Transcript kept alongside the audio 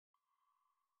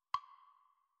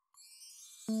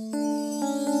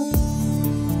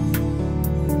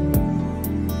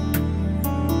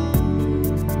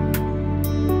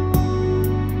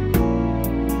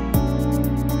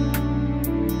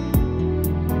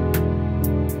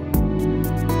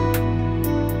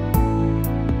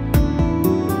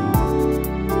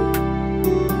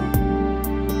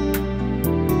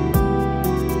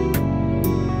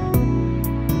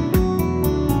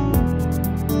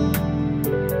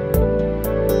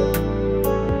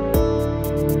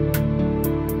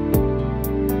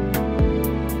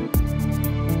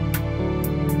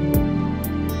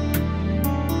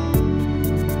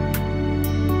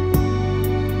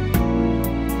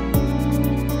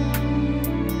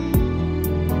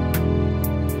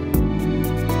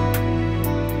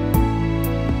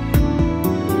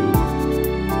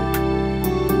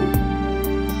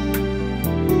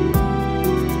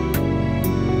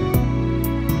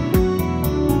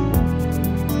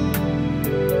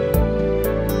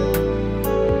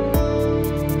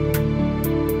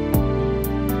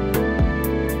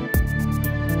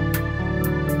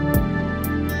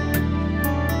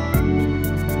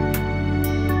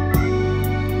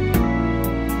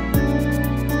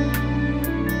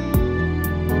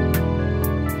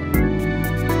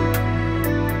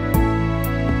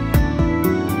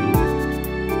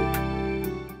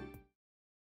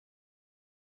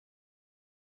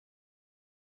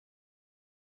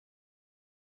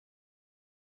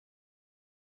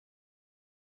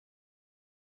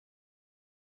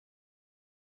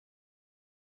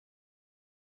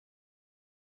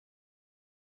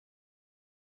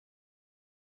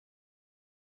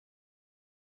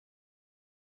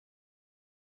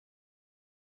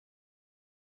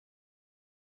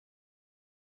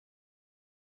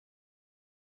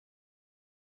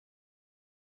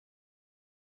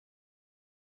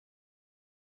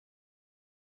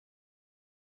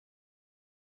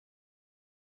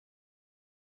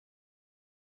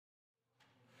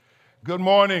Good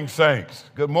morning, saints.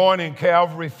 Good morning,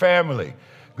 Calvary family.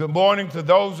 Good morning to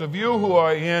those of you who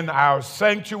are in our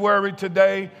sanctuary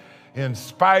today. In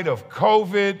spite of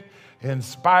COVID, in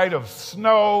spite of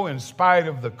snow, in spite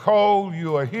of the cold,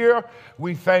 you are here.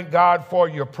 We thank God for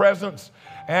your presence.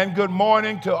 And good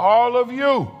morning to all of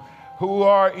you who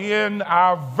are in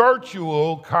our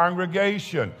virtual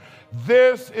congregation.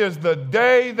 This is the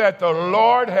day that the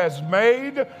Lord has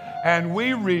made, and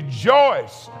we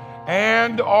rejoice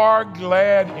and are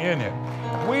glad in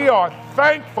it. We are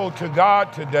thankful to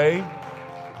God today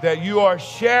that you are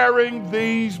sharing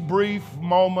these brief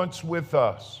moments with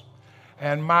us.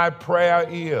 And my prayer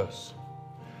is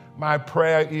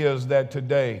that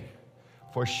today,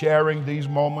 for sharing these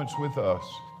moments with us,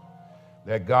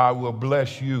 that God will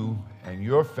bless you and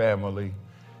your family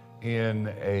in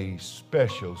a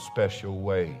special, special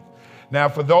way. Now,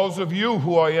 for those of you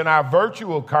who are in our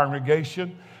virtual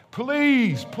congregation,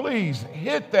 please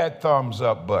hit that thumbs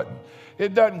up button.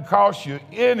 It doesn't cost you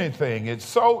anything. It's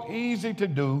so easy to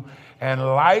do. And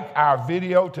like our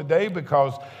video today,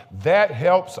 because that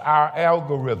helps our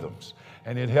algorithms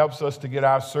and it helps us to get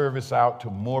our service out to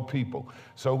more people.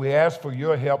 So we ask for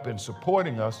your help in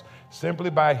supporting us simply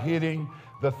by hitting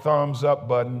the thumbs up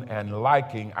button and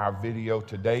liking our video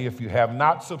today. If you have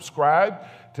not subscribed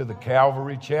to the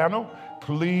Calvary channel,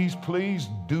 please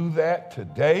do that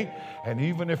today. And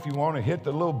even if you want to hit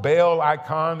the little bell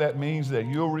icon, that means that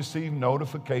you'll receive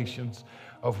notifications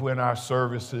of when our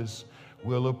services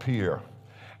will appear.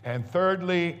 And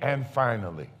thirdly and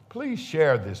finally, please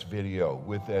share this video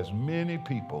with as many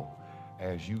people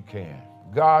as you can.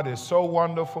 God is so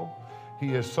wonderful.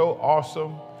 He is so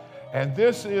awesome. And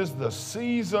this is the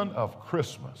season of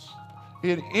Christmas.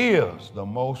 It is the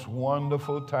most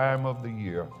wonderful time of the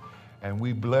year. And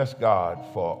we bless God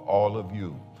for all of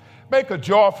you. Make a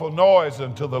joyful noise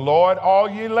unto the Lord, all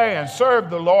ye lands. Serve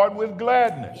the Lord with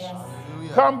gladness.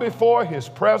 Yes. Come before his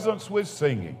presence with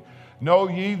singing. Know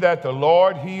ye that the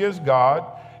Lord, he is God.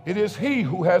 It is he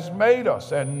who has made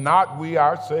us, and not we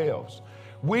ourselves.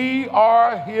 We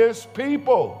are his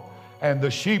people, and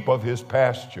the sheep of his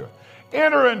pasture.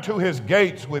 Enter into his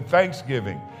gates with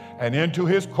thanksgiving, and into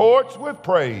his courts with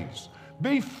praise.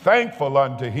 Be thankful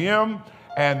unto him,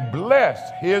 and bless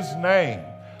his name.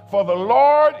 For the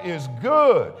Lord is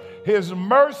good, his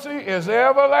mercy is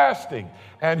everlasting,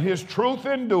 and his truth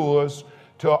endures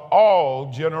to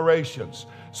all generations.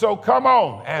 So come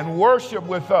on and worship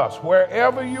with us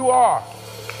wherever you are,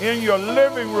 in your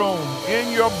living room,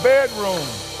 in your bedroom,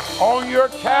 on your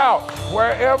couch,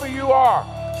 wherever you are.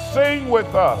 Sing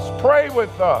with us, pray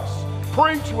with us,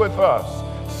 preach with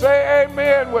us, say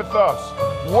amen with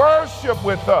us, worship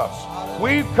with us.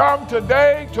 We've come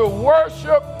today to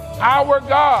worship our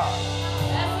God.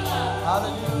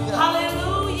 Hallelujah.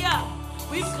 Hallelujah.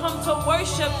 We've come to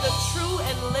worship the true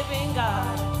and living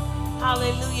God.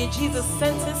 Hallelujah. Jesus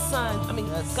sent his son.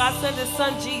 God sent his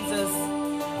son Jesus.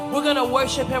 We're going to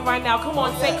worship him right now. Come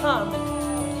on, say come.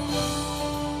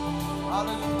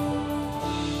 Hallelujah.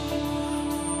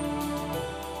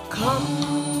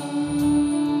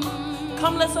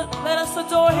 Come, let us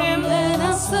adore him. Let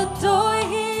us adore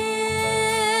him.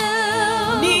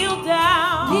 Kneel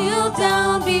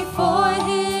down before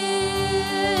him.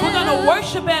 We're going to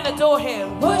worship and adore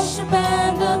him. Worship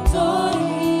and adore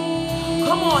him.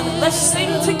 Come on, let's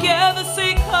sing together.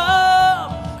 Say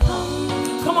come.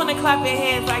 Come on and clap your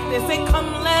hands like this. Say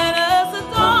come, let us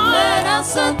adore. Come, let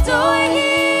us adore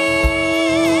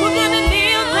him. We're going to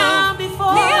kneel down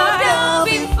before him.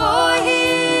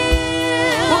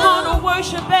 We're going to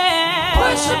worship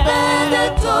and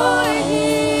adore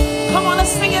him. Come on,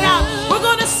 let's sing it out. We're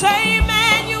going to say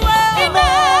Emmanuel.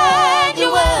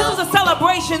 Emmanuel. This is a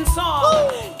celebration song. Woo.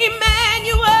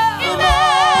 Emmanuel.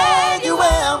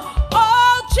 Emmanuel.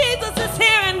 Oh, Jesus is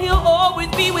here and he'll always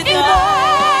be with us.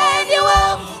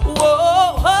 Emmanuel.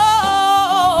 Whoa,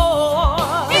 whoa.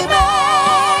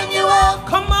 Emmanuel.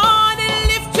 Come on and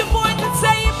lift your voice and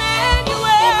say Emmanuel.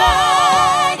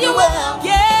 Emmanuel.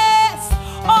 Yes.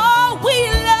 Oh, we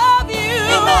love you.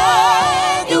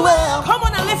 Emmanuel. Come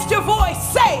on and lift your voice.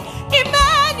 Say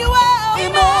Emmanuel.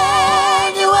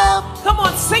 Emmanuel. Come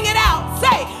on, sing it out.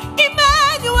 Say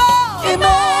Emmanuel.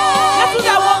 Emmanuel. Let's do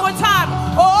that one more time.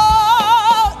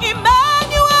 Oh,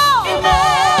 Emmanuel.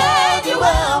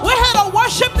 Emmanuel. We're here to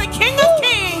worship the King of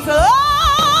Kings.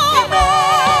 Oh,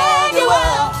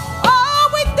 Emmanuel. Oh,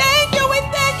 we thank you, we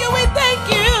thank you, we thank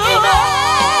you.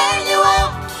 Emmanuel.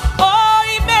 Oh,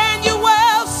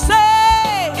 Emmanuel,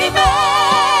 say.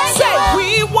 Emmanuel. Say,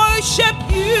 we worship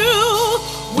you.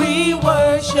 We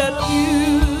worship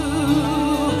you.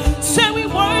 Say, we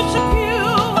worship you.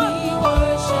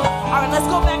 All right, let's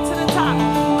go back to the top.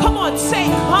 Come on, say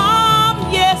come.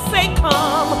 Yes, say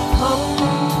come.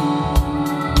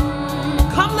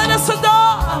 Come, let us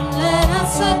adore. Let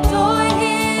us adore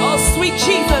him. Oh, sweet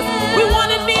Jesus, we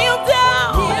want to kneel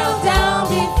down. Kneel down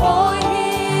before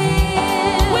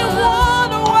him. We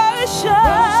want to worship.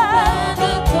 Worship and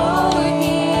adore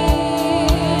him.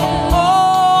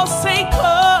 Oh, say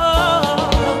come.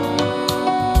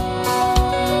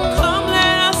 Come,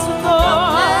 let us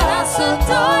adore. Let us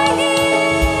adore him.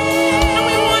 And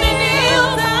we want to kneel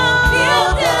down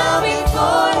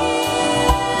before him.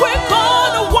 We're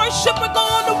going to worship. We're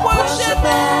going to worship.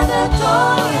 And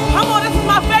adore him. Come on, this is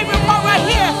my favorite part right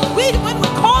here. When we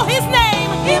call his name.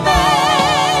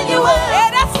 Emmanuel. Yeah,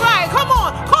 that's right. Come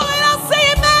on. Call it out. Say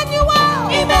Emmanuel.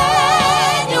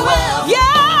 Emmanuel.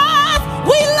 Yes,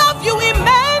 we love you,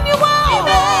 Emmanuel.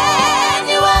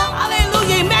 Emmanuel.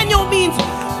 Hallelujah. Emmanuel means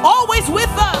always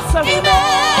with us.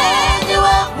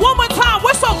 Emmanuel. One more time.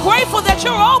 We're so grateful that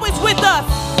you're always with us.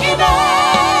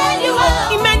 Emmanuel.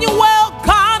 Emmanuel,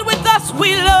 God with us.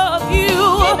 We love you.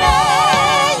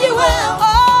 Emmanuel.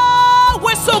 Oh,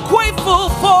 we're so grateful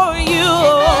for you.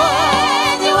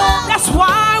 Emmanuel. That's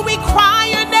why we cry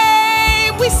your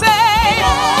name. We say,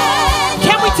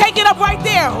 can we take it up right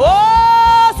there?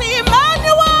 Oh, say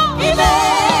Emmanuel.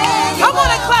 Emmanuel. Come on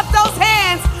and clap those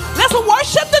hands. Let's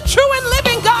worship the true and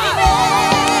living God.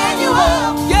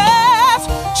 Emmanuel. Yes,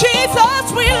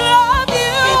 Jesus, we love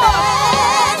you.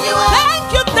 Emmanuel.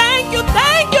 Thank you, thank you,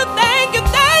 thank you, thank you,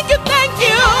 thank you, thank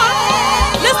you.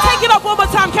 Let's take it up one more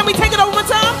time. Can we take it up one more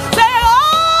time? Say,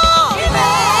 oh.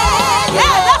 Emmanuel.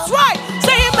 Yeah, that's right.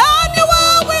 Say,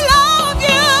 Emmanuel, we love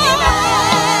you.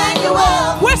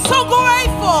 Emmanuel. We're so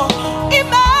grateful.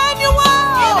 Emmanuel.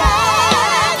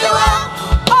 Emmanuel.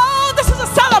 Oh, this is a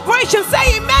celebration.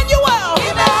 Say, Emmanuel.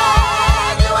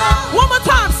 Emmanuel. One more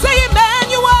time. Say,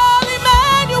 Emmanuel,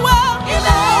 Emmanuel.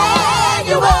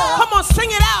 Emmanuel. Come on,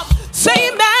 sing it out. Say,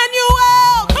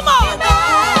 Emmanuel. Come on.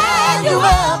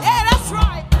 Emmanuel. Yeah, that's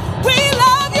right. We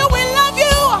love you. We love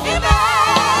you.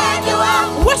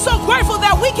 Emmanuel. We're so grateful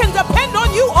that we can depend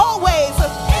on you always.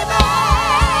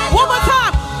 Emmanuel. One more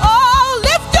time. Oh,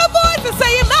 lift your voice and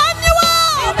say,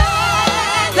 Emmanuel.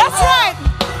 Emmanuel. That's right.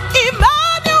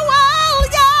 Emmanuel,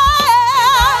 yeah.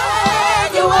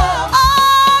 Emmanuel.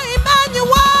 Oh,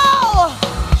 Emmanuel.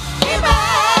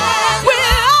 Emmanuel. We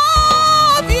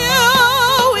love you.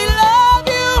 We love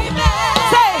you.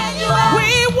 Say,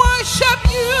 we worship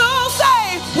you.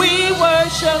 Say, we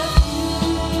worship.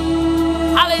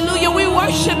 Hallelujah. We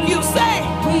worship you. Say,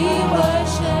 We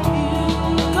worship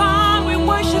you. God, we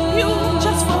worship you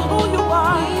just for who you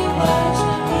are. We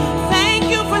worship you. Thank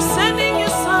you for sending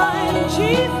your son,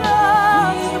 Jesus.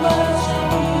 We worship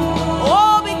you.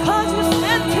 Oh, because you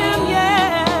sent him,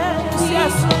 yes,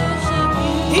 yes. We worship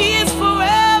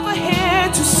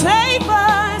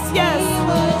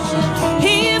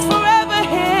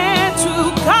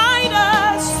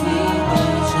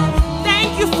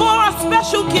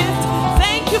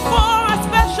Thank you for our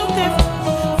special gift.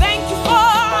 Thank you for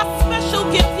our special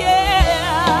gift,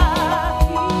 yeah.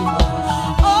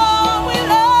 Oh, we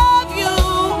love you,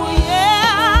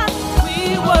 yeah.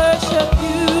 We worship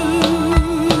you.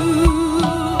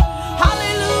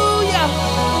 Hallelujah.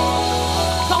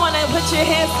 Come on and put your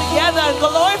hands together and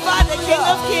glorify the King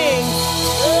of Kings,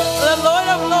 the Lord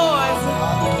of Lords.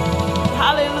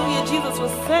 Hallelujah. Jesus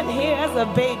was sent here as a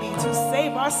baby to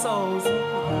save our souls.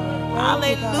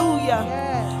 Hallelujah.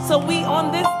 So we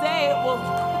on this day, well,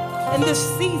 in this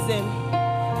season,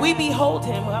 we behold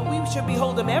him. Well, we should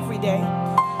behold him every day.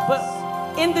 But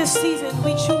in this season,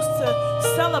 we choose to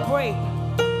celebrate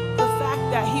the fact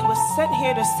that he was sent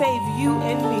here to save you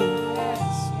and me.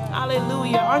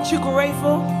 Hallelujah. Aren't you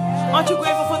grateful? Aren't you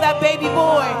grateful for that baby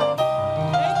boy?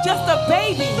 Just a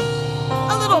baby.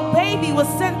 A little baby was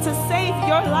sent to save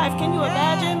your life. Can you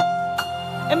imagine?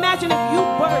 Imagine if you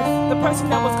birthed the person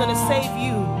that was going to save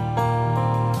you.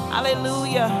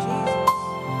 Hallelujah.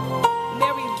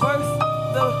 Mary birthed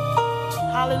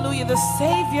the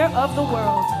Savior of the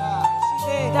world.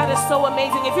 That is so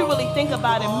amazing. If you really think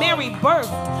about it, Mary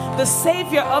birthed the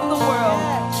Savior of the world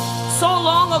so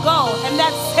long ago. And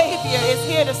that Savior is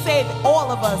here to save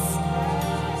all of us.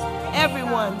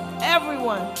 Everyone.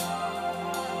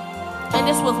 And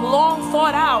this was long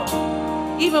thought out,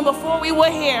 even before we were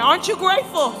here. Aren't you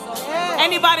grateful?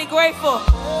 Anybody grateful?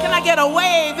 Can I get a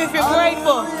wave if you're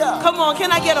grateful? Come on,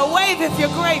 can I get a wave if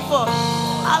you're grateful?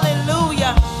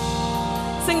 Hallelujah.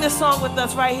 Sing this song with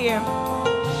us right here.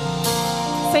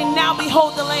 Say, now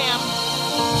behold the Lamb.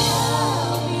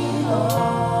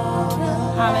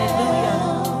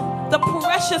 Hallelujah. The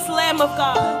precious Lamb of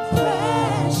God.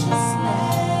 Precious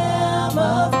Lamb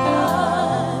of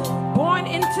God. Born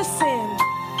into sin.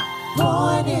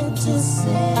 Born into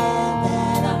sin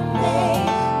that I may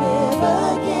live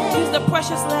again. He's the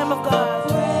precious Lamb of God.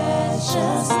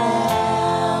 Precious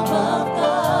Lamb of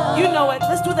God. You know it.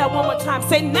 Let's do that one more time.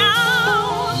 Say, now.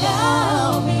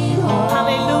 Now behold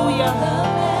Hallelujah. the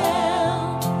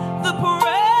Lamb. The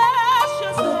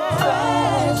precious The Lamb.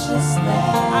 precious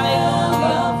Lamb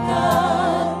Hallelujah. of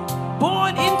God.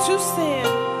 Born into sin.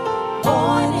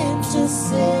 Born into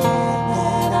sin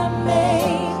that I may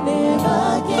live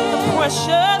again.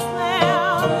 Precious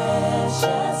Lamb.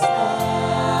 Precious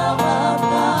Lamb of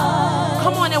God.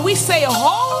 Come on, and we say,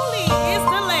 holy is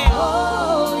the Lamb.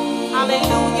 Holy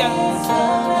Hallelujah. is the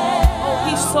Lamb. Oh,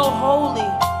 he's so holy.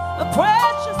 The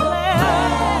precious Lamb.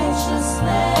 Precious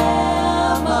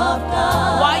Lamb of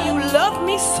God. Why you love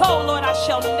me so, Lord, I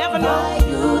shall never know. Why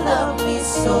you love me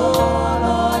so,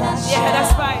 Lord, I shall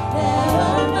That's right.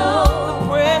 never know. The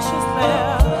precious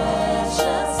Lamb.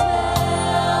 Precious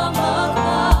Lamb of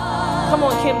God. Come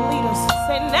on, Kim, lead us.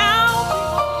 Say, now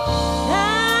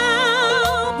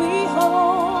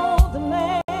behold the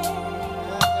Lamb.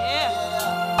 Yeah.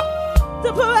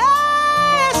 The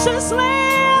precious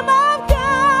Lamb of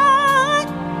God.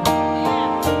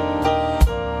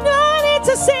 No need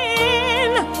to sin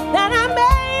that I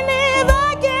may live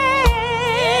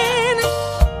again.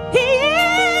 He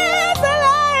is the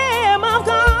Lamb of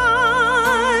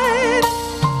God.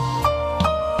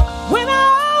 When I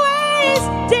always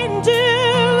didn't do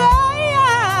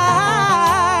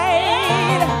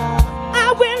right, I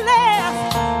went left,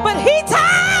 but he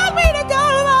told me to go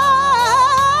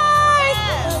right.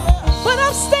 But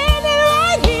I'm standing right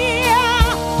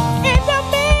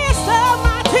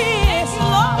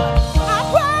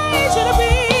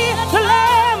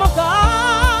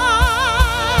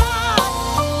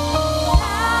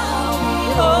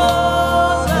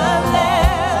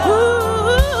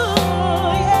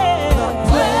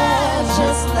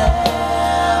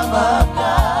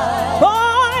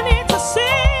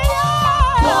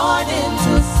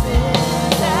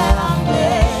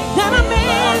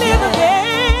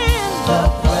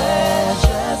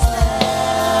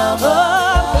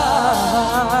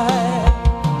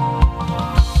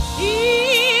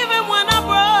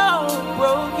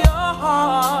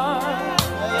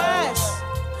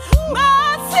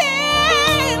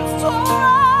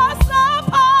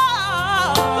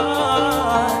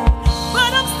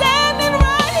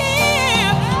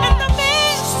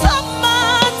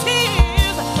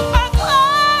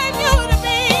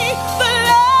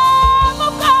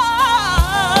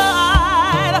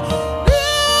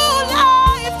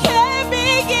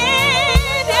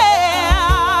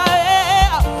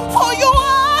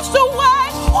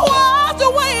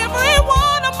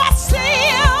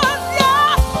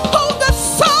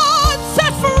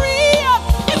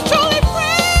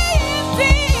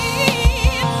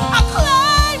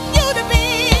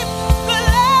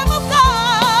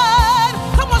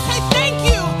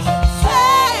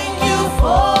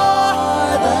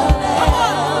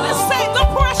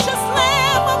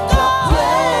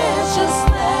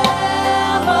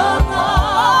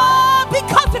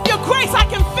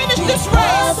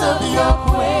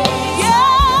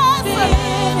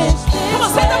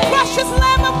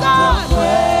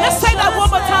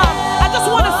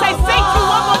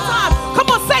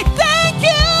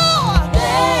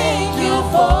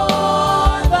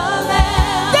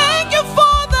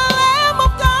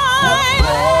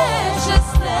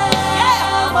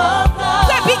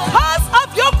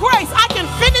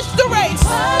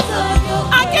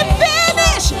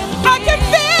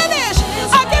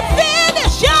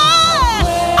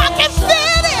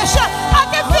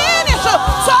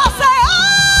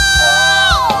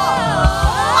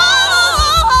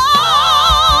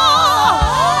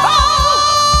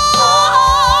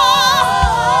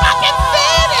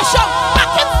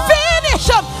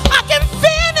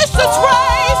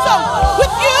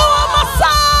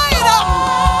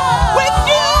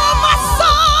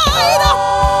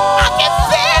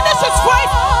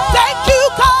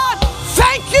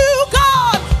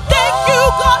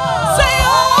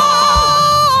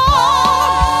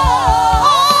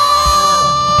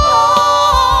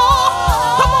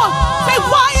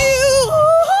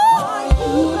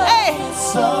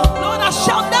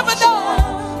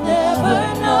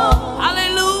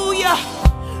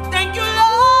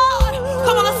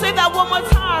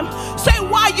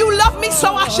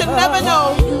should never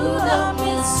know. You love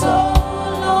me so,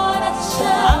 Lord, I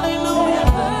shall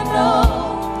never know.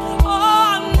 Oh,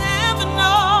 I'll never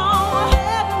know.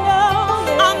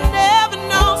 I'll never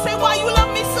know. Say why you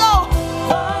love me so.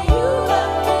 Why you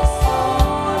love me so,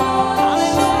 Lord, I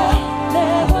shall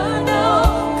never know.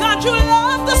 God, you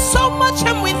loved us so much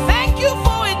and we thank you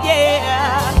for it,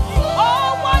 yeah.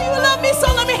 Oh, why you love me so?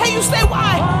 Let me hear you say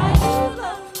why. Why you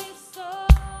love me so,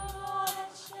 Lord, I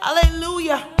shall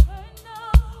Hallelujah.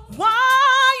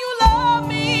 Why you love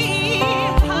me?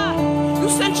 Huh? You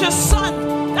sent your son.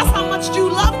 That's how much you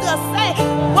loved us. Say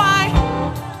why?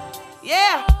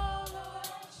 Yeah.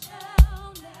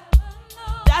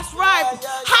 That's right.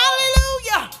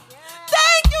 Hallelujah.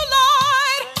 Thank you,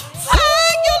 Lord.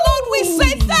 Thank you, Lord. We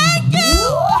say thank you.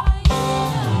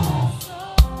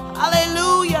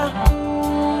 Hallelujah.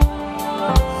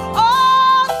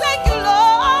 Oh, thank you,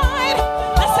 Lord.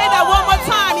 Let's say that one more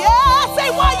time. Yeah. Say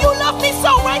why you love me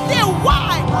so right there.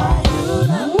 Why? Why you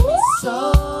love me so,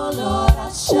 Lord, I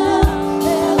shall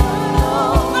never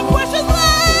know. The precious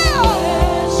Lamb.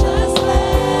 Precious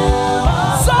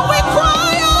Lamb. So we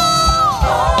cry out.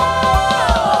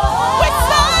 We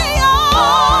say,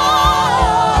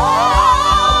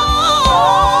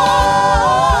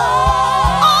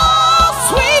 oh,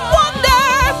 sweet wonder.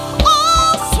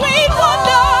 Oh, sweet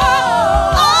wonder.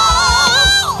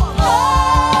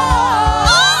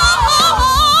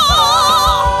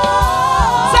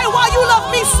 Say why you love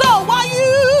me so. Why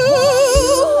you?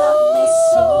 Love me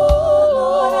so,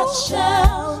 Lord, I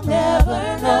shall never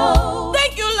know.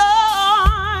 Thank you,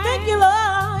 Lord. Thank you,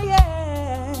 Lord.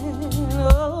 Yeah.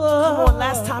 Come on,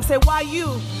 last time. Say why you?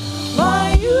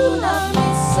 Why you love me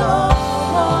so,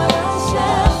 Lord, I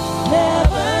shall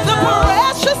never The know.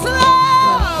 precious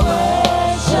Lamb.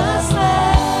 Precious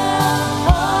Lamb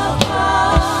of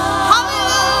God.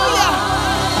 Hallelujah.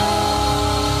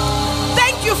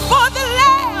 Thank you for the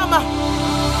Lamb.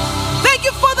 Thank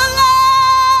you for the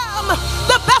Lamb.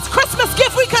 The best Christmas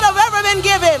gift we could have ever been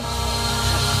given.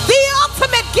 The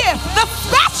ultimate gift, the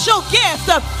special gift,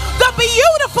 the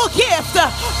beautiful gift,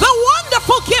 the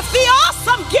wonderful gift, the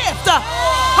awesome gift.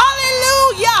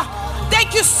 Hallelujah.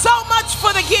 Thank you so much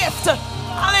for the gift.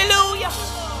 Hallelujah.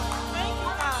 Thank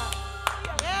you, God.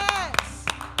 Yes.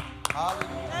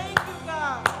 Thank you,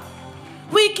 God.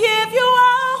 We give you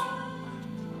all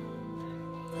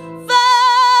the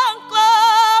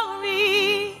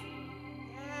glory.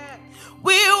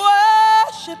 We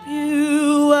worship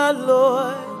you, our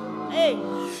Lord. Hey,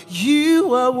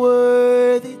 you are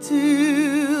worthy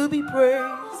to be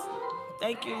praised.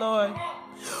 Thank you, Lord.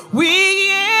 We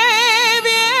give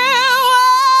you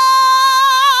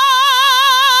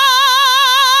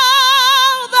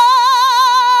all the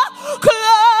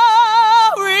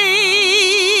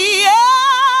glory. Yeah.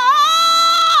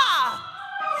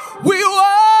 We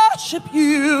worship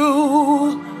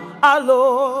you, our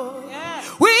Lord.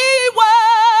 We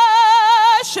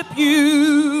worship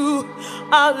you,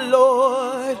 our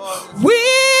Lord. We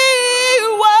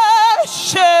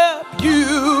worship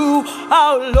you,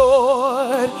 our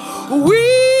Lord. We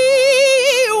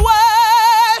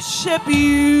worship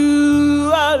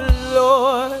you, our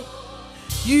Lord.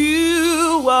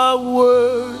 You are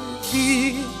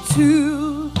worthy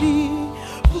to be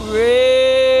praised.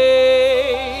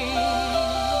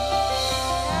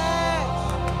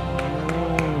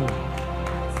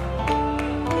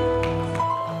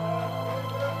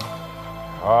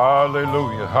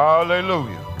 Hallelujah.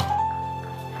 Hallelujah.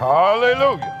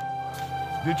 Hallelujah.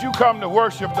 Did you come to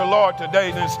worship the Lord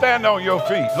today? Then stand on your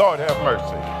feet. Lord have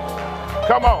mercy.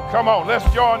 Come on, come on. Let's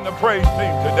join the praise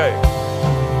team today.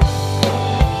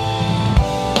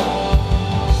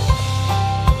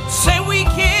 Say we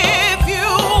give you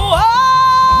all.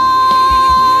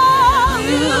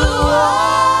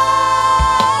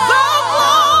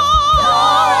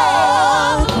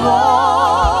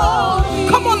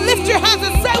 Come on, lift your hands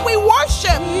and say we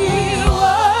worship.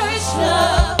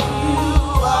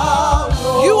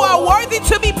 You are worthy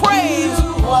to be praised.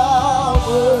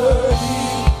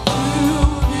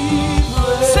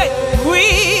 Say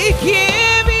we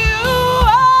give you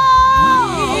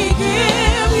all.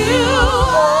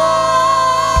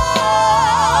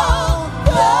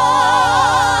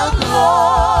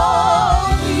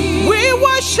 We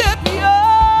worship you.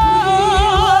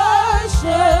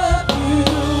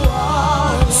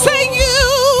 Sing you.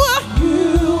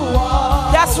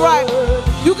 That's right.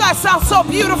 You guys sound so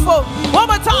beautiful. One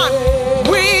more time.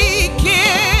 We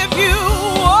give you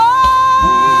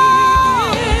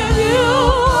all.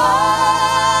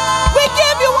 We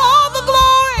give you all the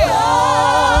glory.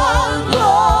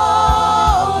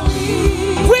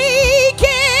 We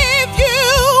give you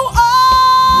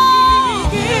all.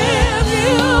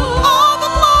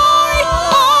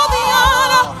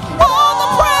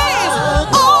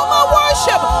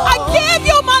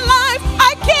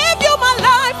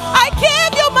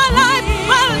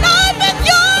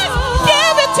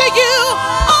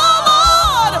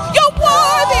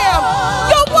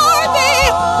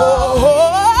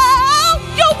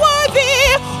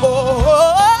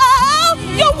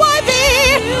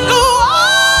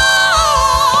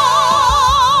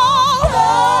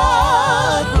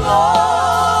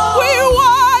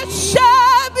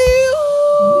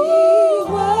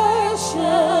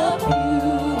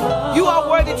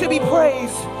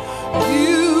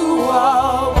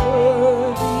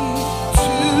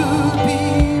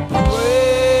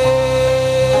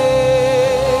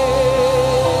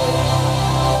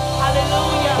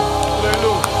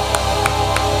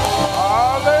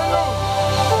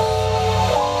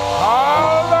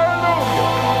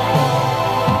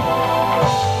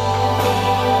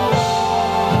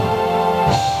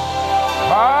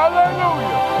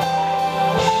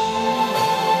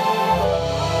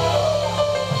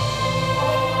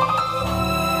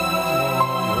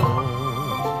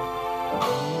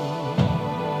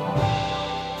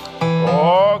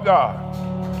 God.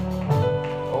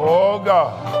 Oh,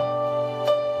 God.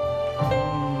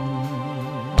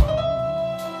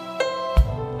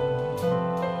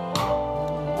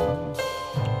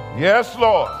 Yes,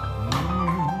 Lord.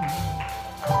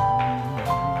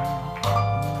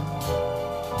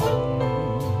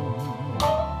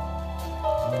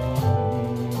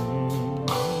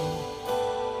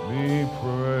 Be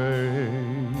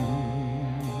praised.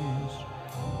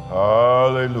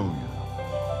 Hallelujah.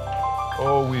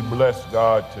 Oh, we bless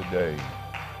God today.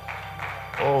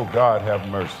 Oh, God, have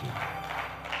mercy.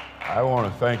 I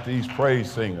want to thank these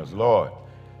praise singers, Lord.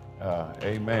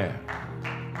 Amen.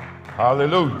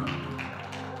 Hallelujah.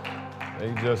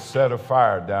 They just set a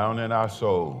fire down in our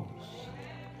souls.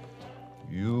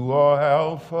 You are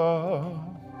Alpha.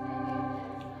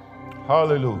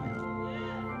 Hallelujah.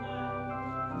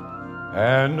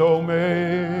 And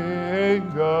Omega.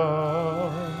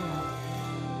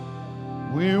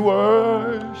 We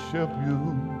worship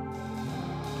you.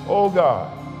 Oh,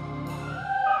 God.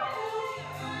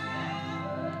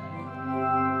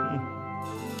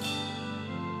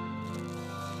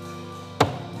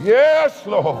 Yes,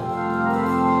 Lord.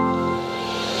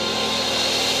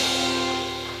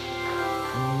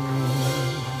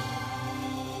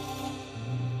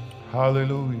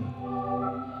 Hallelujah.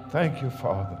 Thank you,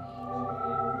 Father.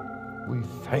 We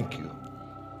thank you.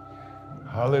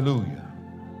 Hallelujah.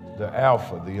 The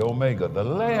Alpha, the Omega, the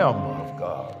Lamb of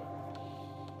God.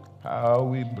 How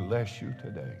we bless you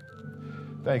today.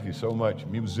 Thank you so much,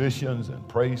 musicians and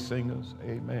praise singers.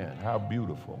 Amen. How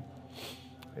beautiful.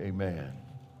 Amen.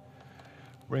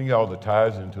 Bring y'all the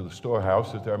tithes into the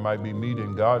storehouse, that there might be meat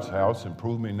in God's house, and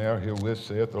prove me now herewith,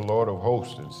 saith the Lord of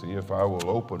hosts, and see if I will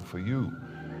open for you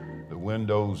the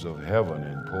windows of heaven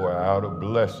and pour out a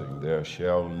blessing. There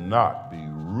shall not be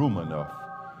room enough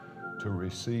to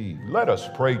receive. Let us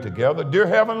pray together. Dear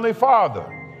Heavenly Father,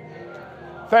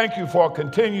 thank you for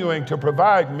continuing to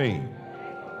provide me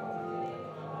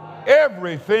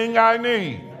everything I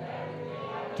need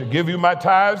to give you my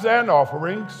tithes and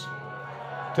offerings,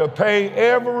 to pay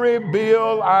every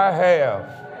bill I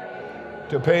have,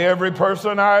 to pay every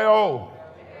person I owe,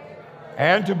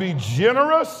 and to be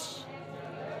generous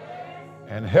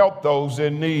and help those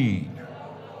in need.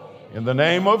 In the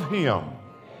name of Him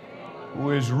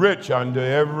who is rich unto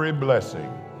every blessing,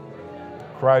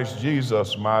 Christ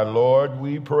Jesus, my Lord,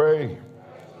 we pray.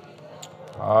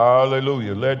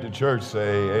 Hallelujah. Let the church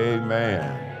say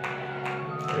amen.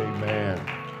 Amen.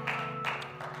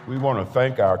 We want to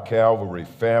thank our Calvary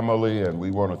family, and we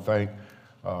want to thank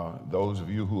those of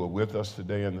you who are with us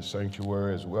today in the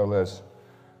sanctuary, as well as,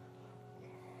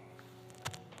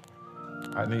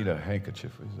 I need a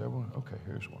handkerchief. Is there one? Okay,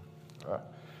 here's one.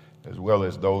 As well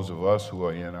as those of us who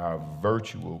are in our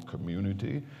virtual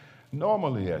community.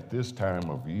 Normally at this time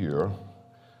of year,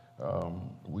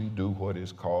 we do what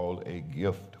is called a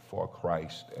gift for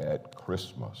Christ at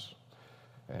Christmas.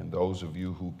 And those of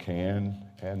you who can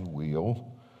and will,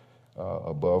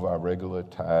 above our regular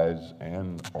tithes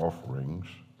and offerings,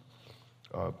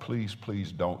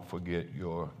 please don't forget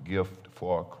your gift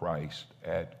for Christ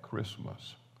at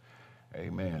Christmas.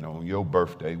 Amen. On your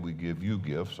birthday, we give you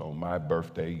gifts. On my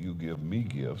birthday, you give me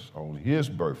gifts. On his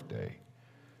birthday,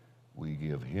 we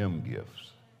give him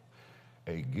gifts.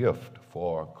 A gift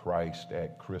for Christ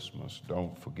at Christmas.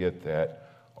 Don't forget that,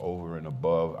 over and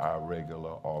above our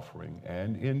regular offering.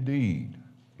 And indeed,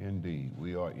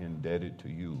 we are indebted to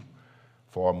you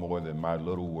far more than my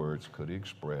little words could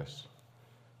express,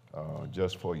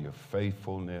 just for your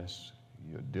faithfulness,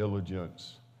 your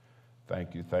diligence.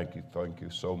 Thank you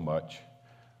so much.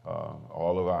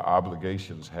 All of our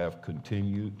obligations have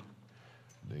continued.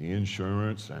 The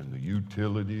insurance and the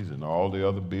utilities and all the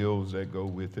other bills that go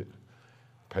with it,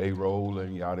 payroll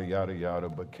and yada, yada, yada.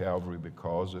 But Calvary,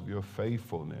 because of your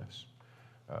faithfulness,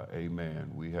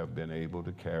 amen, we have been able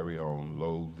to carry on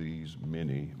lo these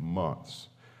many months.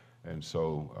 And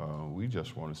so we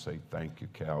just want to say thank you,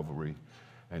 Calvary.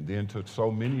 And then to so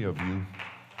many of you,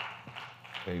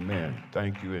 amen,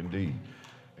 thank you indeed.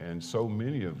 And so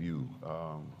many of you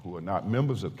who are not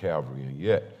members of Calvary, and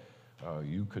yet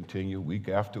you continue week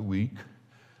after week.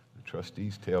 The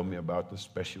trustees tell me about the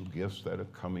special gifts that are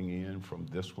coming in from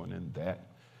this one and that.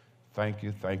 Thank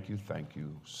you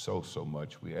so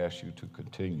much. We ask you to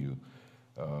continue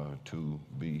to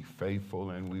be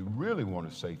faithful, and we really want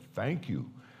to say thank you.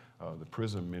 The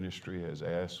prison ministry has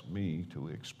asked me to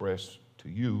express to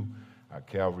you, our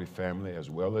Calvary family, as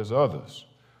well as others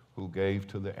who gave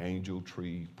to the Angel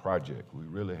Tree Project. We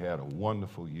really had a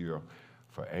wonderful year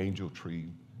for Angel Tree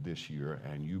this year,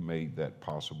 and you made that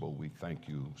possible. We thank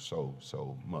you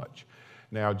so much.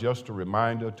 Now, just a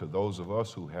reminder to those of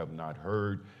us who have not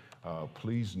heard,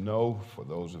 please know, for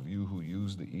those of you who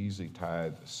use the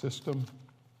EasyTithe system,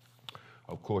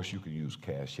 of course, you can use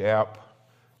CASHAPP,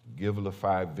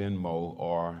 GIVELIFY, VENMO,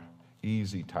 or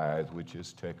EasyTithe, which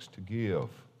is text to give.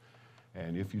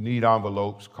 And if you need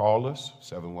envelopes, call us,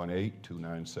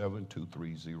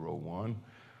 718-297-2301,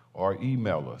 or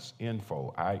email us,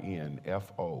 info,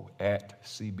 I-N-F-O, @cbcjny.org,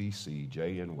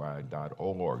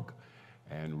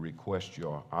 and request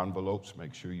your envelopes.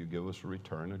 Make sure you give us a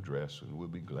return address, and we'll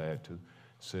be glad to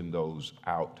send those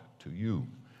out to you.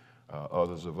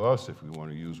 Others of us, if we want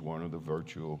to use one of the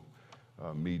virtual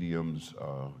mediums,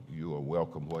 you are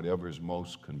welcome. Whatever is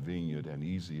most convenient and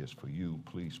easiest for you,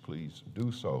 please do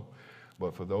so.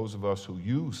 But for those of us who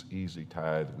use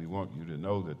EasyTithe, we want you to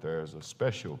know that there's a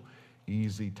special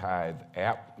EasyTithe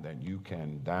app that you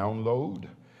can download.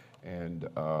 And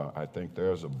I think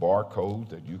there's a barcode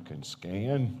that you can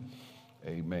scan,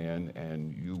 amen,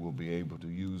 and you will be able to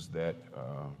use that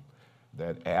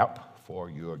app for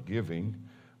your giving.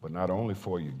 But not only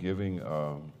for your giving,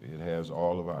 it has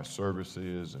all of our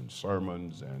services and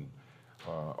sermons and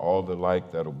all the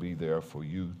like that'll be there for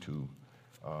you to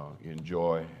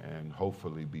enjoy and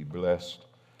hopefully be blessed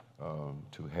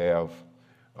to have.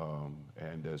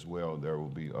 And as well, there will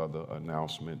be other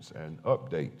announcements and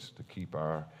updates to keep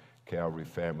our Calvary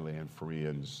family and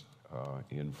friends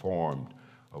informed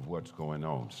of what's going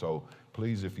on. So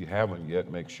please, if you haven't yet,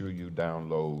 make sure you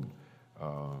download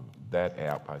that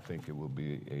app. I think it will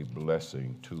be a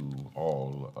blessing to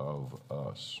all of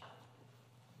us.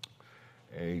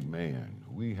 Amen.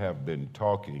 We have been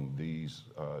talking these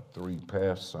 3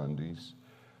 past Sundays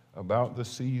about the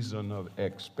season of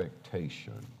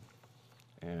expectation.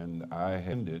 And I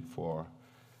intended for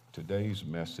today's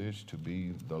message to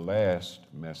be the last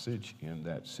message in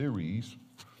that series.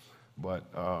 But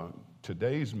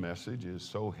today's message is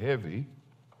so heavy,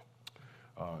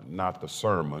 not the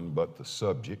sermon, but the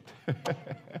subject,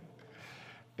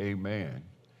 amen,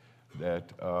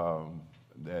 that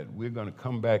we're going to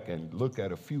come back and look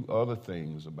at a few other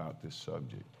things about this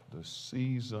subject, the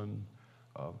season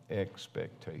of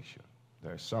expectation.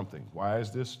 There's something. Why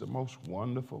is this the most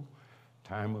wonderful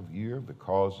time of year?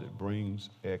 Because it brings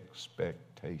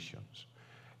expectations.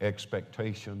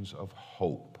 Expectations of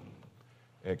hope.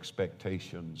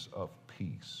 Expectations of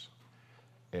peace.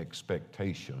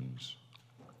 Expectations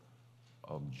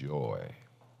of joy.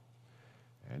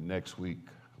 And next week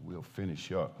we'll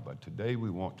finish up. But today we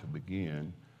want to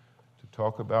begin to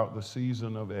talk about the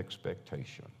season of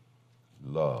expectation.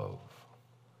 Love.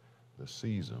 The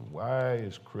season. Why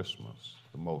is Christmas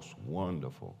the most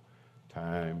wonderful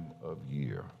time of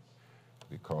year?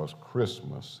 Because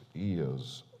Christmas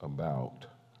is about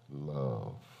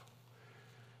love.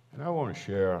 And I want to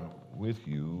share with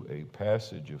you a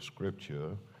passage of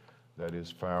scripture that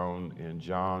is found in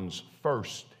John's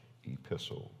first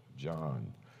epistle,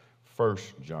 John, 1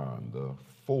 John, the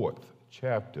 4th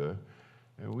chapter,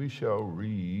 and we shall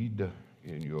read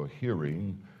in your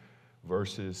hearing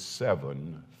verses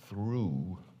 7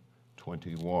 through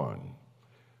 21.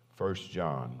 1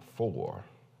 John 4,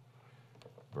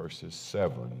 verses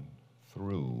 7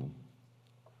 through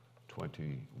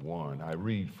 21. I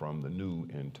read from the New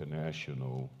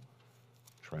International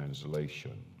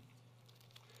Translation.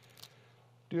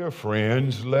 Dear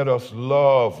friends, let us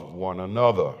love one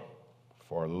another,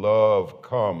 for love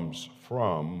comes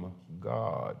from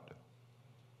God.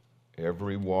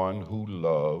 Everyone who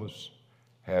loves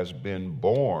has been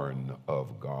born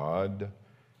of God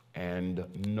and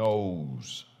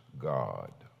knows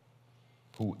God.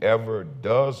 Whoever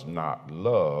does not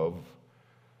love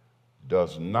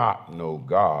does not know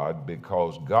God,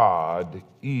 because God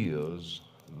is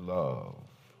love.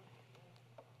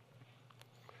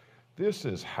 This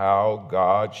is how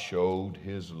God showed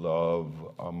his love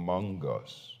among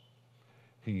us.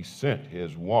 He sent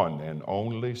his one and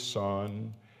only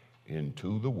Son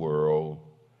into the world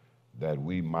that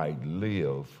we might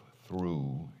live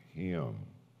through him.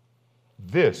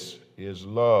 This is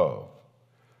love,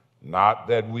 not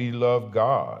that we love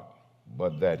God,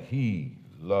 but that he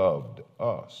loved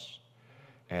us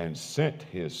and sent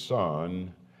his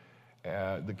Son.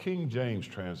 The King James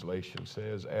translation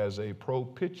says as a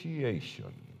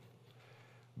propitiation,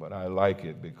 but I like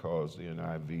it because the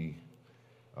NIV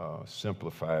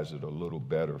simplifies it a little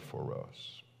better for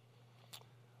us.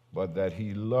 But that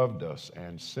he loved us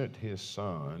and sent his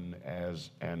Son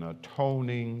as an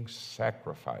atoning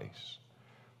sacrifice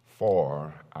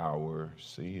for our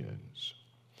sins.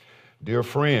 Dear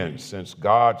friends, since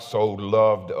God so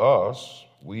loved us,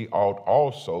 we ought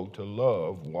also to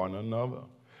love one another.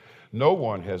 No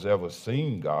one has ever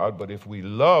seen God, but if we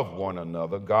love one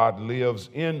another, God lives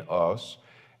in us,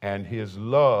 and his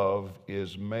love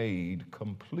is made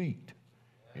complete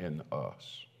in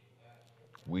us.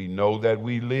 We know that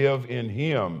we live in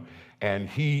him and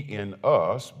he in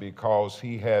us because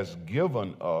he has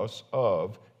given us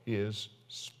of his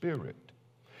Spirit.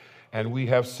 And we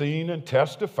have seen and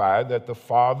testified that the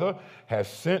Father has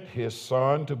sent his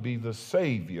Son to be the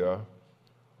Savior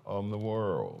of the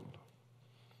world.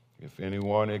 If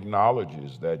anyone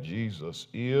acknowledges that Jesus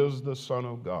is the Son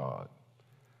of God,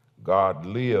 God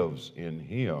lives in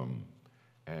him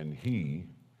and he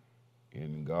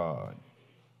in God.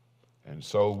 And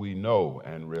so we know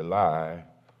and rely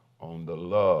on the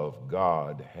love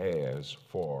God has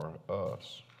for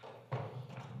us.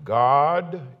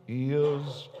 God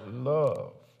is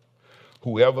love.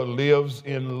 Whoever lives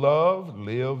in love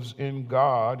lives in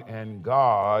God and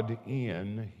God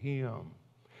in him.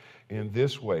 In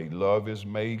this way, love is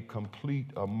made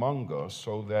complete among us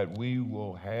so that we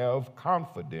will have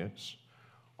confidence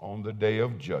on the day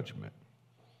of judgment,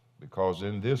 because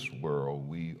in this world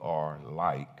we are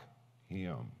like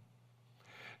him.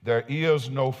 There is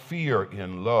no fear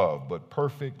in love, but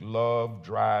perfect love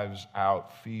drives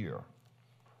out fear,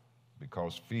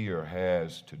 because fear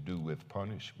has to do with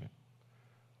punishment.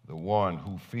 The one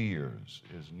who fears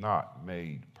is not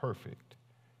made perfect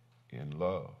in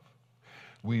love.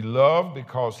 We love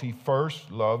because he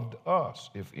first loved us.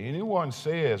 If anyone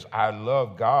says, I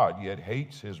love God, yet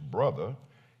hates his brother,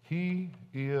 he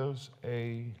is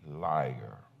a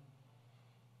liar.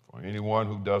 For anyone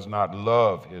who does not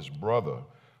love his brother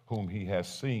whom he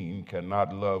has seen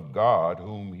cannot love God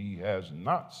whom he has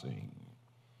not seen.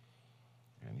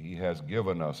 And he has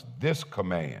given us this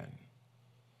command: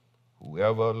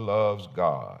 whoever loves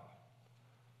God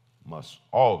must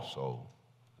also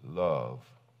love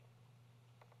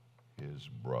his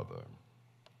brother.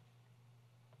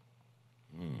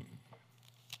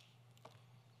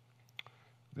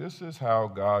 This is how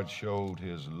God showed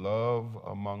his love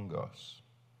among us.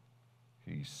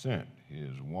 He sent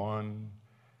his one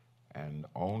and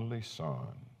only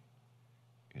Son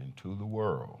into the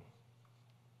world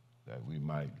that we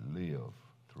might live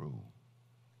through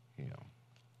him.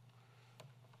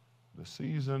 The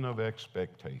season of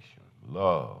expectation.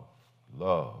 Love,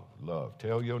 love, love.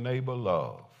 Tell your neighbor,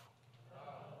 love.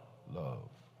 Love,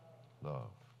 love,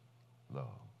 love.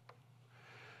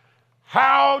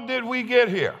 How did we get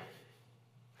here?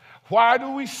 Why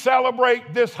do we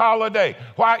celebrate this holiday?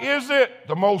 Why is it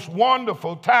the most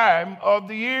wonderful time of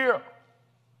the year?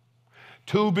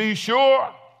 To be sure,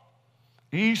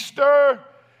 Easter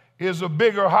is a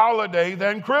bigger holiday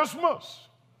than Christmas.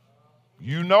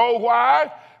 You know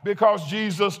why? Because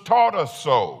Jesus taught us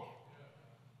so.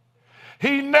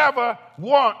 He never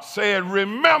once said,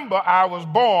 remember I was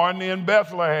born in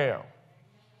Bethlehem.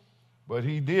 But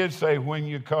he did say, when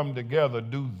you come together,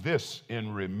 do this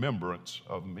in remembrance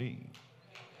of me.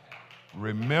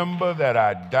 Remember that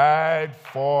I died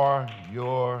for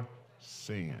your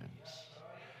sins.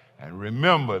 And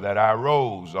remember that I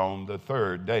rose on the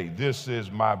third day. This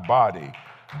is my body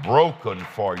broken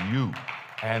for you.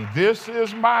 And this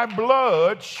is my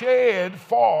blood shed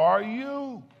for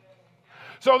you.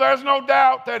 So there's no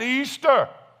doubt that Easter,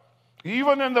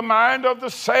 even in the mind of the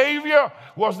Savior,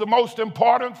 was the most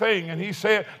important thing. And he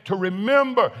said to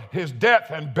remember his death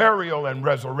and burial and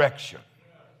resurrection.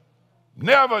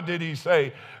 Never did he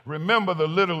say, remember the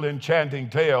little enchanting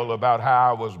tale about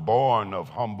how I was born of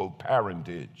humble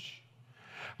parentage.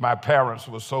 My parents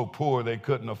were so poor they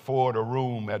couldn't afford a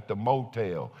room at the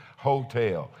motel,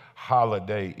 hotel,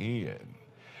 Holiday Inn.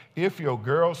 If your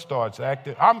girl starts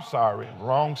acting, I'm sorry,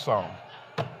 wrong song.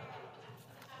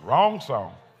 Wrong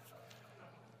song.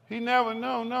 He never,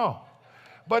 no.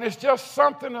 But it's just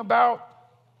something about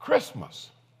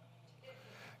Christmas,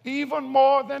 even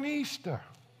more than Easter.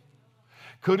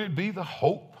 Could it be the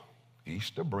hope?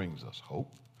 Easter brings us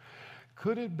hope.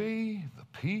 Could it be the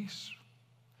peace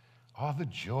or the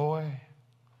joy?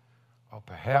 Or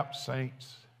perhaps,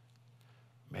 saints,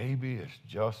 maybe it's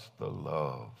just the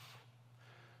love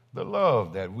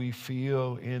that we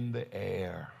feel in the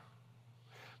air,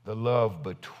 the love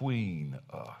between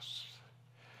us.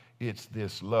 It's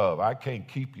this love. I can't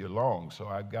keep you long, so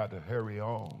I've got to hurry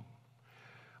on.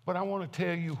 But I want to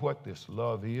tell you what this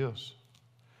love is.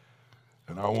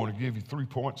 And I want to give you 3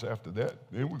 points after that.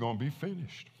 Then we're going to be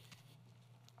finished.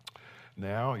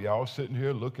 Now, y'all sitting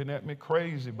here looking at me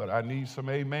crazy, but I need some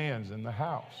amens in the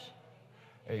house.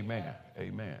 Amen.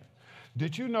 Amen.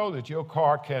 Did you know that your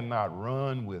car cannot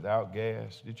run without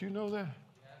gas? Did you know that?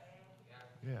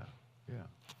 Yeah.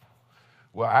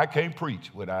 Well, I can't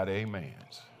preach without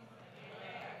amens.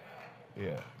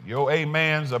 Yeah, your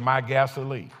amens are my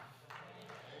gasoline.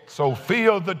 So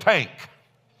fill the tank.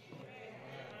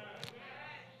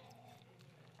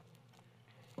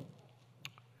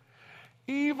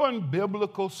 Even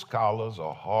biblical scholars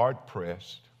are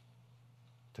hard-pressed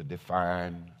to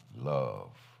define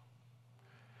love.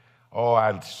 Oh,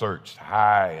 I searched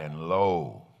high and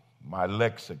low, my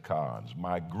lexicons,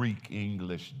 my Greek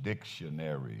English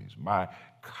dictionaries, my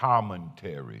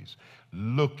commentaries,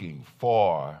 looking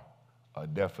for a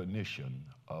definition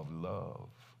of love.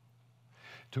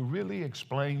 To really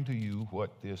explain to you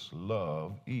what this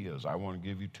love is, I want to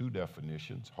give you two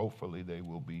definitions. Hopefully they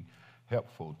will be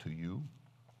helpful to you.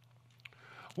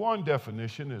 One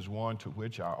definition is one to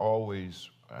which I always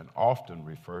and often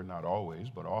refer, not always,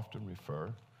 but often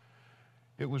refer.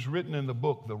 It was written in the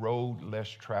book, The Road Less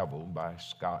Traveled by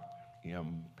Scott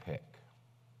M. Peck.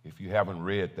 If you haven't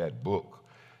read that book,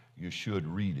 you should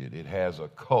read it. It has a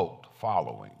cult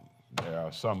following. There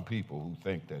are some people who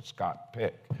think that Scott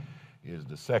Peck is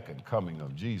the second coming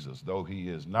of Jesus, though he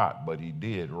is not, but he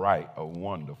did write a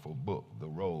wonderful book, The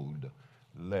Road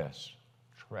Less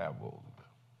Traveled.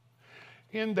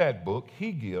 In that book,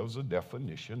 he gives a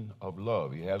definition of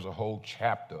love. He has a whole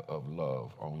chapter of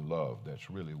love on love that's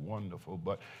really wonderful,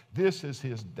 but this is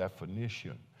his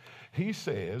definition. He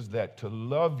says that to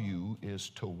love you is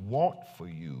to want for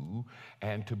you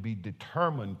and to be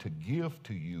determined to give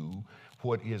to you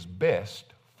what is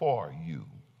best for you.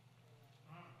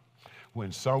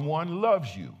 When someone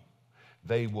loves you,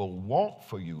 they will want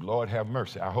for you. Lord have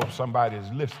mercy. I hope somebody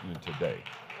is listening today.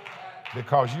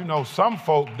 Because you know, some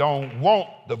folk don't want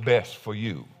the best for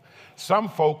you. Some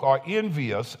folk are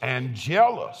envious and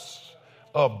jealous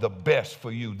of the best for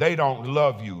you. They don't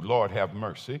love you, Lord have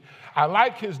mercy. I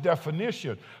like his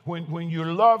definition. When you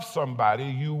love somebody,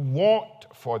 you want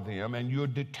for them and you're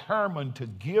determined to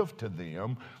give to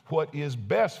them what is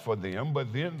best for them.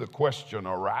 But then the question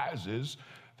arises,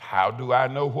 how do I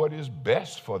know what is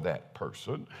best for that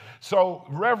person? So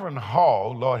Reverend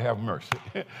Hall, Lord have mercy,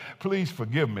 please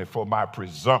forgive me for my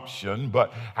presumption,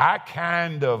 but I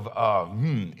kind of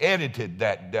edited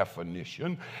that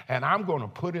definition, and I'm going to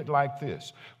put it like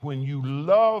this. When you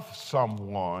love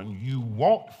someone, you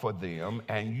want for them,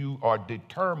 and you are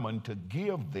determined to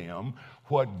give them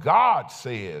what God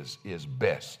says is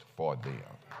best for them.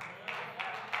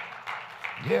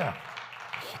 Yeah.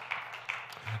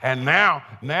 And now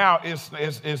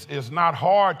it's not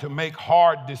hard to make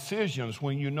hard decisions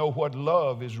when you know what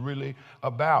love is really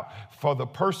about. For the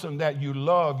person that you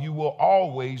love, you will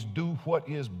always do what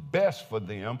is best for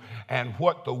them, and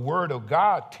what the Word of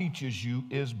God teaches you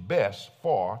is best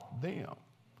for them.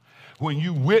 When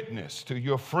you witness to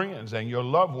your friends and your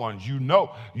loved ones, you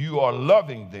know you are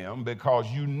loving them because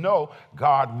you know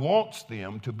God wants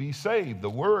them to be saved. The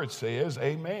word says,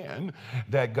 amen,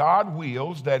 that God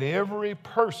wills that every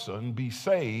person be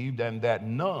saved and that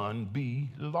none be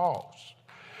lost.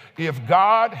 If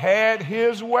God had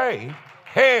his way,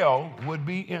 hell would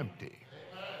be empty.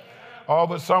 Oh,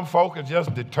 but some folk are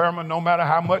just determined, no matter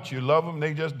how much you love them,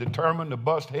 they just determined to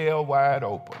bust hell wide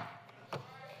open.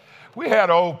 We had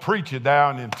an old preacher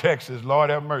down in Texas, Lord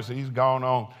have mercy, he's gone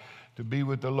on to be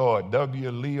with the Lord, W.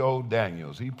 Leo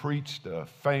Daniels. He preached a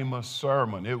famous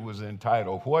sermon. It was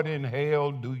entitled, What in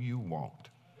Hell Do You Want?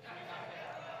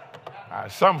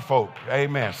 Some folk,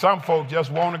 amen, some folk just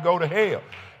want to go to hell.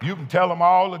 You can tell them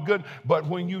all the good, but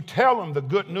when you tell them the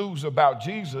good news about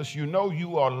Jesus, you know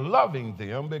you are loving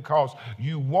them because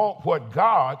you want what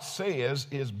God says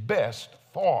is best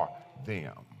for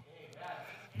them.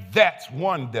 That's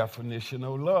one definition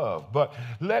of love. But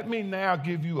let me now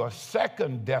give you a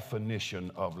second definition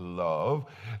of love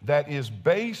that is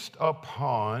based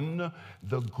upon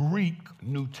the Greek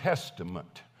New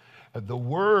Testament. The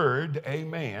word,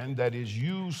 amen, that is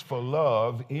used for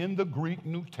love in the Greek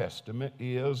New Testament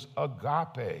is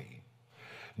agape.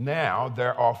 Now,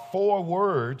 there are 4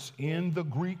 words in the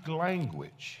Greek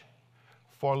language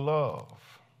for love.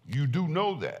 You do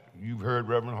know that. You've heard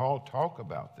Reverend Hall talk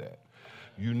about that.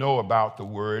 You know about the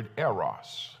word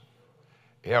eros.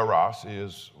 Eros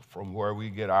is from where we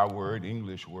get our word,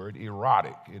 English word,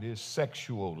 erotic. It is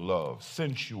sexual love,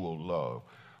 sensual love,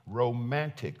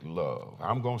 romantic love.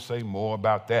 I'm going to say more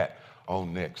about that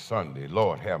on next Sunday.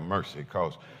 Lord have mercy,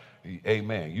 because,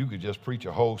 amen, you could just preach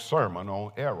a whole sermon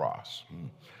on eros.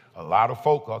 A lot of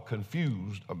folk are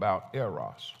confused about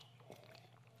eros.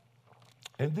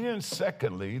 And then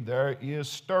secondly, there is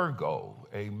stergo,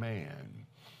 amen.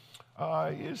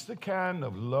 It's the kind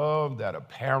of love that a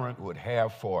parent would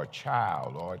have for a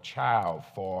child or a child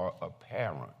for a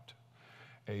parent.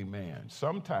 Amen.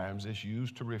 Sometimes it's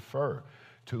used to refer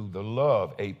to the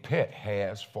love a pet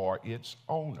has for its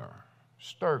owner.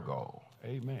 Sturgo.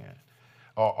 Amen.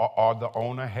 Or the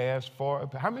owner has for,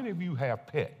 how many of you have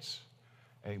pets?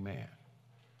 Amen.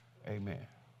 Amen.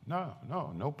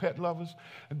 No pet lovers.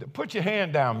 Put your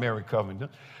hand down, Mary Covington.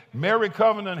 Mary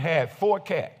Covington had 4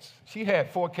 cats. She had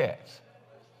 4 cats.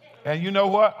 And you know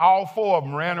what? All 4 of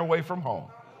them ran away from home.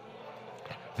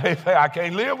 They say, I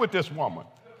can't live with this woman.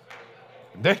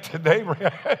 They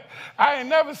ran. I ain't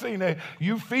never seen that.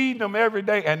 You feed them every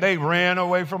day, and they ran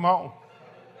away from home.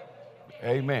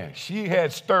 Amen. She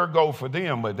had sturgo for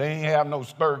them, but they ain't have no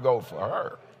sturgo for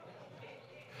her.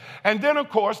 And then, of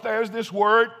course, there's this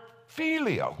word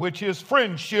philia, which is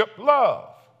friendship love.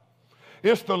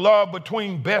 It's the love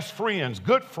between best friends,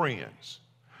 good friends.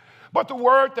 But the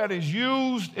word that is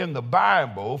used in the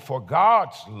Bible for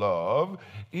God's love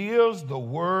is the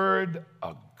word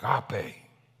agape.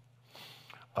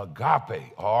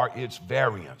 Agape, or its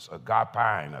variants,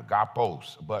 agapine,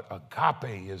 agapos, but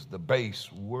agape is the base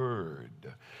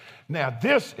word. Now,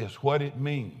 this is what it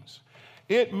means.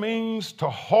 It means to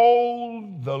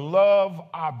hold the love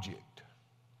object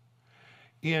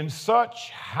in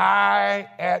such high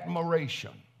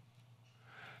admiration,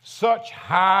 such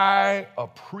high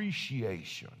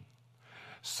appreciation,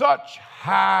 such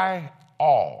high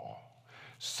awe,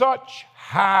 such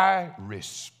high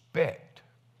respect,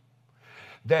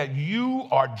 that you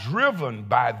are driven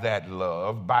by that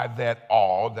love, by that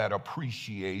awe, that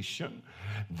appreciation,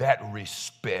 that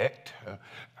respect,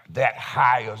 that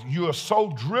high. You are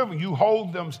so driven, you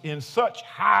hold them in such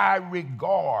high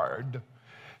regard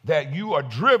that you are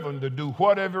driven to do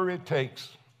whatever it takes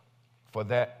for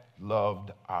that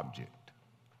loved object.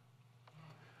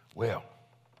 Well,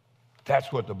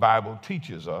 that's what the Bible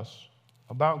teaches us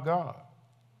about God.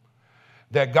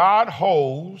 That God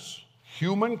holds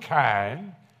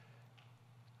humankind,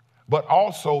 but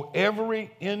also every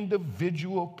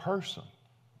individual person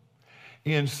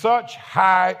in such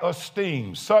high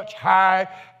esteem, such high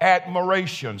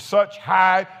admiration, such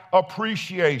high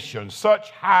appreciation,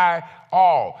 such high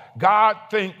awe. God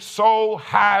thinks so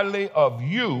highly of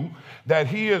you that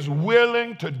he is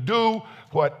willing to do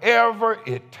whatever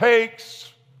it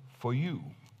takes for you.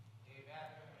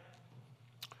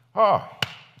 Oh,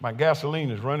 my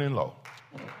gasoline is running low.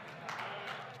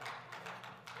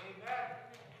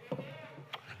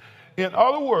 In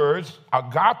other words,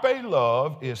 agape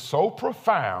love is so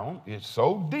profound, it's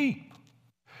so deep,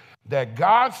 that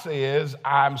God says,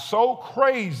 I'm so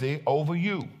crazy over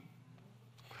you.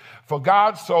 For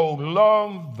God so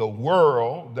loved the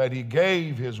world that he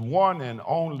gave his one and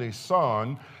only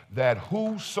Son, that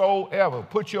whosoever,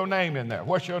 put your name in there.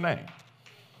 What's your name?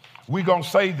 We're going to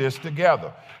say this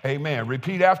together. Amen.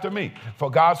 Repeat after me.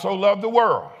 For God so loved the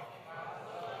world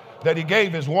that he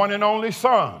gave his one and only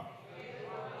Son.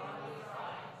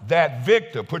 That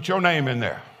Victor, put your name in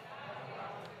there.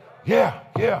 Yeah.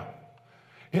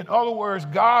 In other words,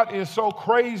 God is so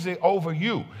crazy over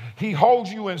you. He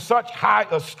holds you in such high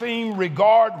esteem,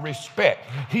 regard, respect.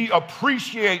 He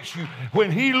appreciates you.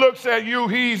 When he looks at you,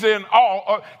 he's in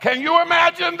awe. Can you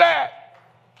imagine that?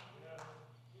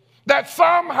 That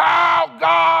somehow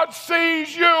God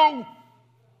sees you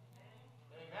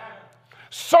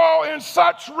so in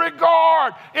such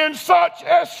regard, in such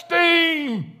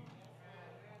esteem,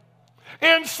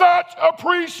 in such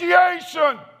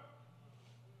appreciation,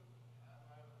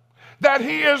 that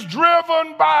he is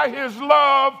driven by his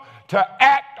love to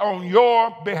act on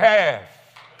your behalf.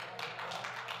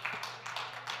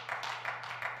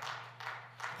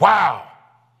 Wow.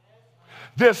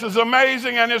 This is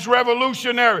amazing and it's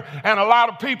revolutionary. And a lot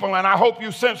of people, and I hope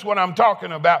you sense what I'm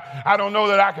talking about. I don't know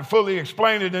that I can fully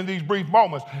explain it in these brief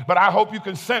moments, but I hope you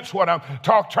can sense what I'm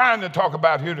trying to talk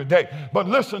about here today. But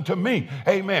listen to me,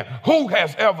 amen. Who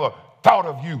has ever thought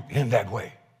of you in that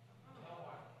way?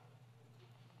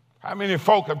 How many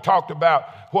folk have talked about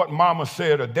what mama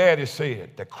said or daddy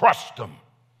said that crushed them?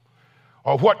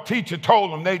 Or what teacher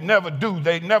told them they'd never do,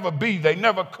 they'd never be, they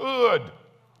never could?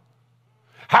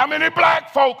 How many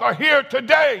black folk are here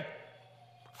today?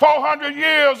 400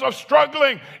 years of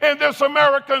struggling in this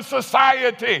American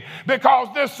society, because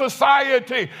this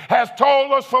society has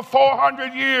told us for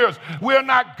 400 years we're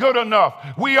not good enough.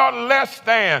 We are less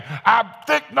than. Our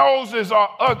thick noses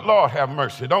are ugly. Lord have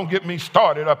mercy. Don't get me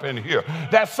started up in here.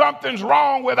 That something's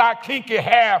wrong with our kinky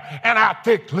hair and our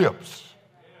thick lips.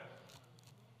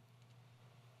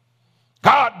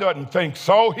 God doesn't think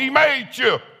so. He made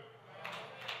you.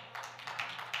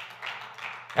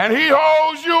 And he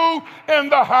holds you in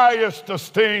the highest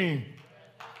esteem,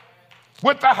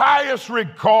 with the highest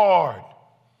regard.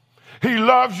 He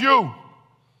loves you.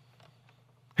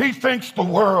 He thinks the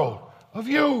world of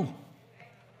you.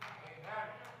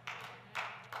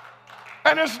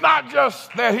 And it's not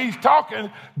just that he's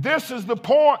talking. This is the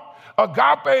point.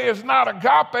 Agape is not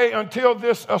agape until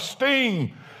this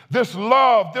esteem, this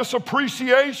love, this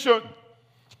appreciation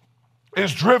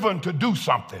is driven to do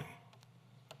something.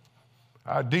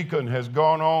 Our deacon has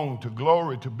gone on to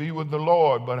glory to be with the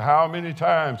Lord, but how many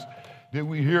times did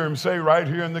we hear him say right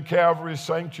here in the Calvary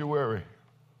sanctuary,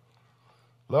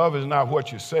 love is not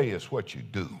what you say, it's what you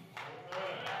do.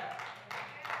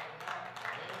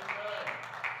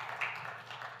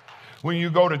 When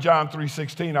you go to John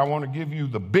 3:16, I want to give you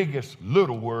the biggest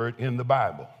little word in the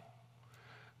Bible.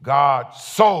 God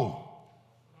so.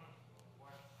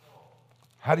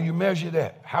 How do you measure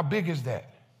that? How big is that?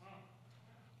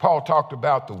 Paul talked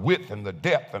about the width and the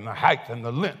depth and the height and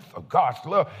the length of God's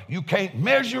love. You can't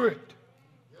measure it.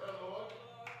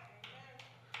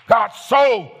 God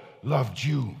so loved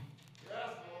you.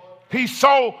 He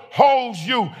so holds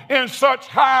you in such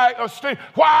high esteem.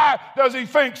 Why does he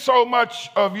think so much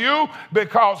of you?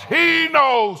 Because he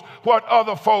knows what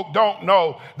other folk don't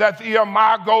know, that the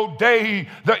imago Dei,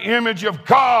 the image of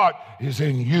God, is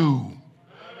in you.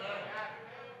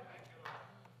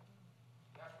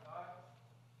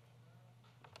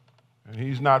 And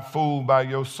he's not fooled by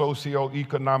your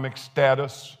socioeconomic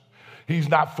status. He's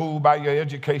not fooled by your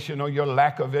education or your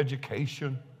lack of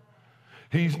education.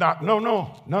 He's not, no,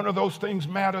 none of those things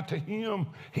matter to him.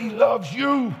 He loves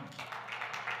you.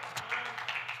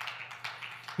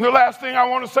 The last thing I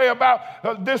want to say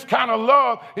about this kind of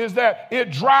love is that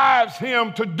it drives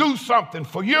him to do something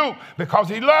for you because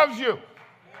he loves you.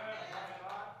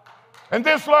 And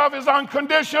this love is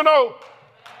unconditional.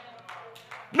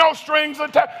 No strings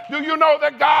attached. Do you know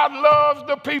that God loves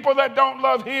the people that don't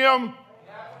love him?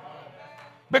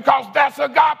 Because that's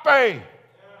agape.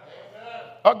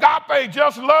 Agape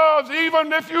just loves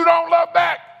even if you don't love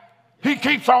back. He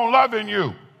keeps on loving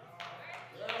you.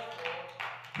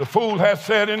 The fool has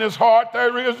said in his heart,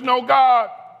 there is no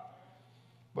God.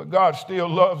 But God still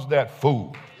loves that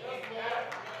fool.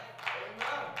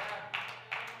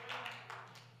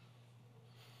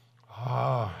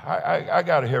 I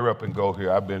got to hurry up and go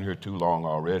here. I've been here too long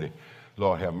already.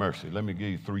 Lord have mercy. Let me give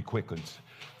you three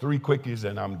quickies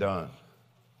and I'm done.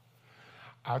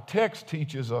 Our text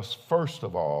teaches us, first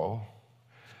of all,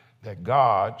 that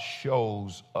God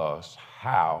shows us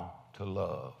how to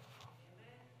love.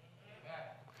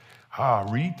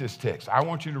 Read this text. I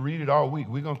want you to read it all week.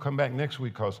 We're going to come back next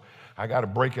week because I got to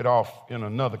break it off in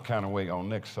another kind of way on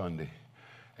next Sunday.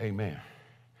 Amen.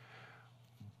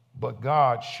 But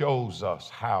God shows us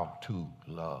how to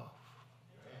love.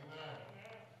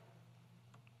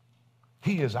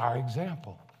 He is our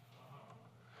example.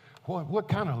 What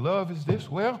kind of love is this?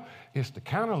 Well, it's the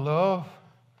kind of love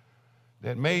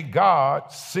that made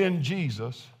God send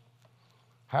Jesus.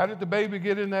 How did the baby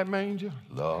get in that manger?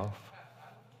 Love.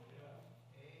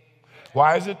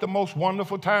 Why is it the most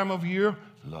wonderful time of year?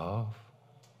 Love.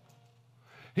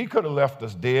 He could have left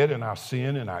us dead in our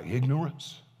sin and our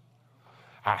ignorance,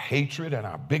 our hatred and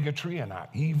our bigotry and our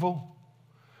evil.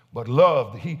 But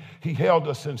love, he held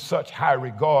us in such high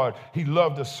regard. He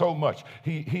loved us so much.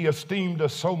 He esteemed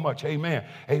us so much, amen,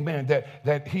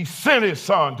 that he sent his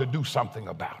son to do something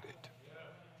about it.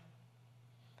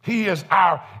 He is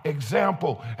our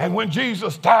example. And when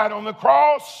Jesus died on the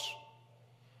cross,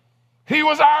 he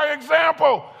was our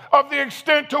example of the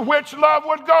extent to which love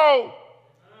would go.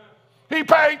 He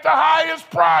paid the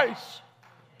highest price.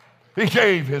 He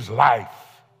gave his life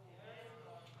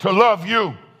to love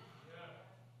you.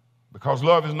 Because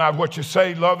love is not what you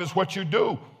say, love is what you do.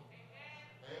 Amen.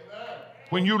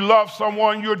 When you love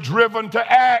someone, you're driven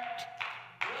to act.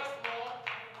 Yes,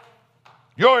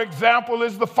 your example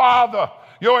is the Father.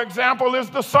 Your example is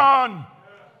the Son.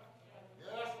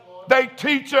 Yes, they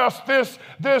teach us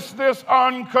this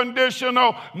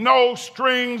unconditional, no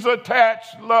strings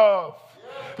attached love.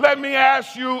 Yes. Let me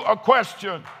ask you a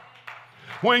question.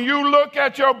 When you look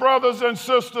at your brothers and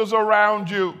sisters around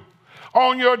you,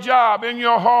 on your job, in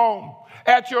your home,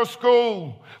 at your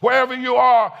school, wherever you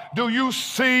are, do you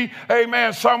see,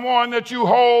 amen, someone that you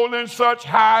hold in such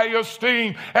high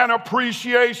esteem and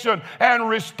appreciation and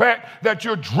respect that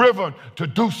you're driven to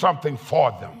do something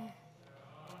for them? Amen.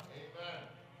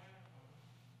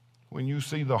 When you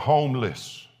see the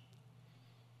homeless,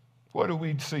 what do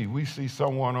we see? We see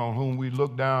someone on whom we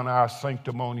look down our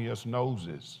sanctimonious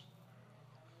noses.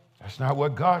 That's not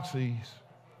what God sees.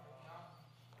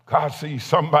 God sees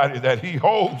somebody that he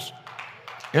holds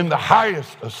in the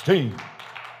highest esteem.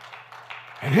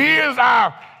 And he is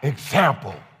our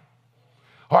example.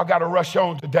 Oh, I got to rush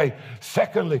on today.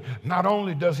 Secondly, not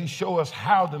only does he show us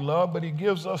how to love, but he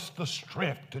gives us the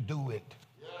strength to do it.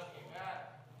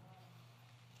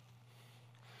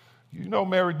 You know,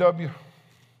 Mary W.,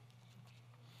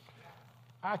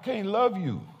 I can't love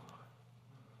you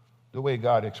the way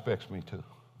God expects me to.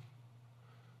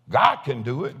 God can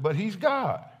do it, but he's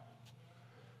God.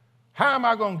 How am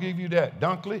I going to give you that,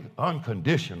 Dunkley?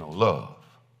 Unconditional love.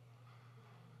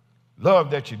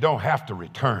 Love that you don't have to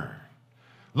return.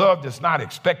 Love that's not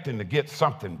expecting to get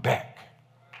something back.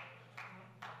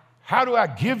 How do I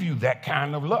give you that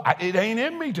kind of love? It ain't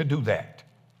in me to do that.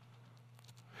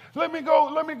 Let me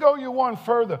go you one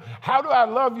further. How do I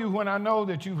love you when I know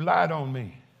that you've lied on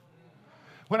me?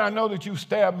 When I know that you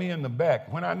stabbed me in the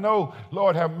back? When I know,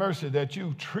 Lord have mercy, that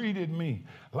you treated me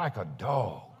like a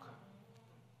dog?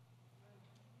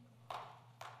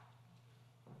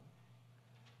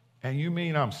 And you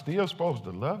mean I'm still supposed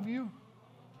to love you?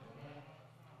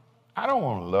 I don't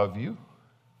want to love you.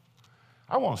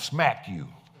 I want to smack you.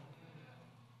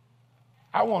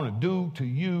 I want to do to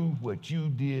you what you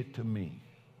did to me.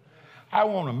 I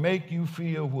want to make you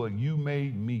feel what you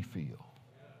made me feel.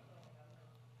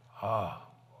 Oh,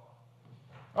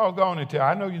 go on and tell.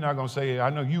 I know you're not going to say it. I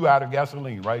know you out of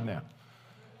gasoline right now.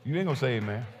 You ain't going to say it,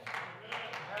 man.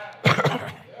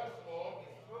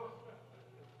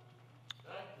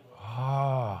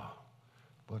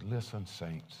 But listen,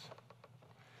 saints.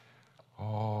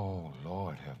 Oh,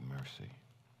 Lord have mercy.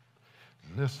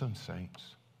 Listen,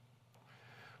 saints.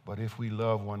 But if we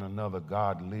love one another,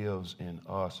 God lives in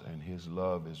us, and his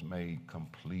love is made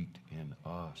complete in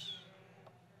us.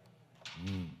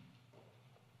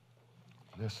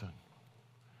 Listen.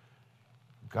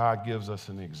 God gives us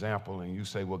an example, and you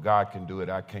say, well, God can do it,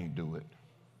 I can't do it.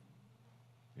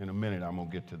 In a minute, I'm going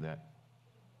to get to that.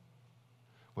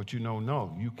 But you know,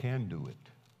 no, you can do it.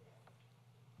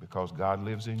 Because God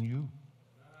lives in you.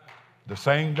 The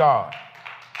same God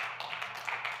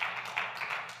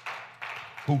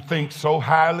who thinks so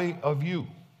highly of you,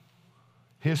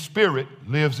 his spirit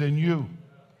lives in you.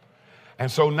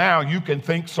 And so now you can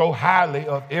think so highly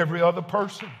of every other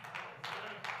person.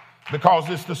 Because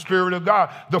it's the Spirit of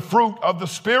God, the fruit of the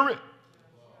Spirit.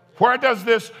 Where does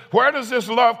this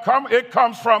love come? It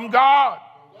comes from God.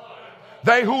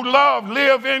 They who love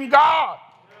live in God.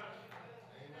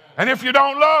 And if you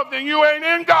don't love, then you ain't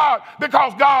in God,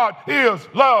 because God is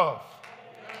love.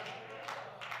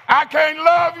 I can't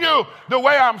love you the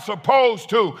way I'm supposed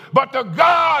to, but the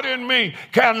God in me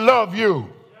can love you.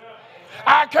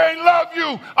 I can't love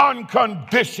you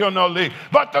unconditionally,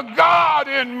 but the God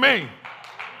in me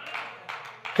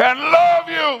can love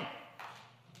you.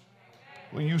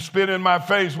 When you spit in my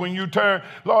face, when you turn,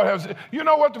 Lord has, you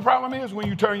know what the problem is? When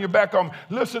you turn your back on me.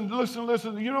 Listen.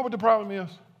 You know what the problem is?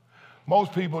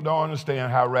 Most people don't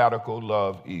understand how radical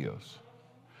love is,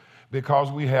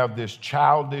 because we have this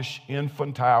childish,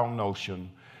 infantile notion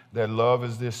that love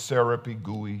is this syrupy,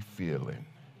 gooey feeling.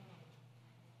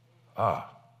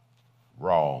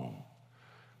 Wrong.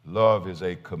 Love is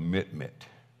a commitment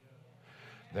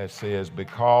that says,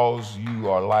 because you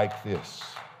are like this,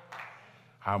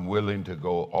 I'm willing to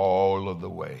go all of the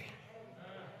way,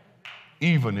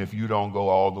 even if you don't go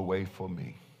all the way for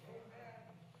me.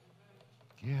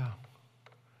 Yeah.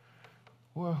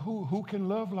 Well, who can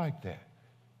love like that?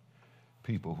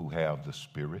 People who have the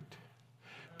Spirit.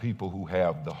 People who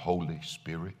have the Holy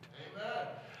Spirit. Amen.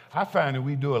 I find that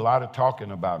we do a lot of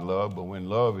talking about love, but when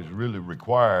love is really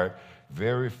required,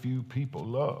 very few people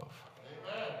love.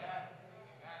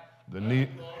 Amen.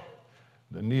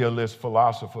 The nihilist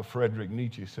philosopher Friedrich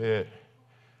Nietzsche said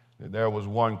that there was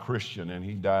one Christian and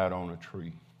he died on a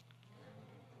tree.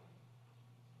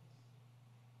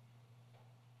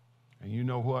 And you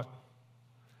know what?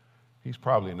 He's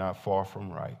probably not far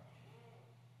from right.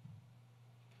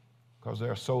 Because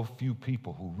there are so few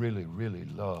people who really, really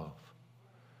love.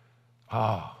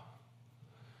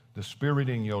 The Spirit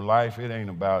in your life, it ain't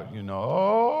about,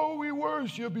 oh, we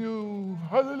worship you,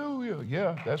 hallelujah.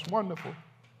 Yeah, that's wonderful.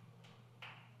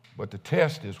 But the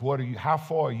test is, how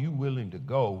far are you willing to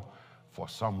go for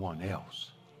someone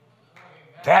else?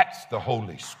 That's the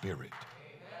Holy Spirit.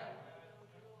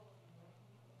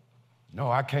 No,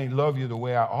 I can't love you the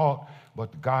way I ought,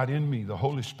 but the God in me, the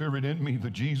Holy Spirit in me, the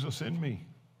Jesus in me.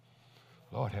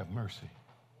 Lord have mercy.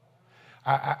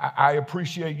 I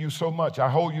appreciate you so much. I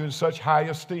hold you in such high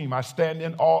esteem. I stand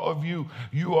in awe of you.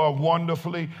 You are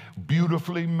wonderfully,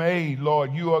 beautifully made,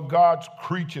 Lord. You are God's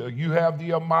creature. You have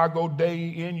the imago Dei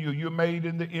in you. You're made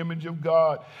in the image of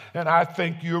God. And I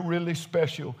think you're really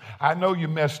special. I know you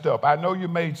messed up. I know you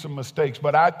made some mistakes,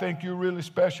 but I think you're really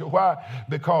special. Why?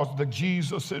 Because the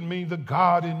Jesus in me, the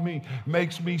God in me,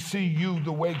 makes me see you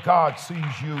the way God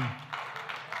sees you.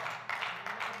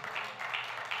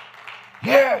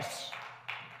 Yes.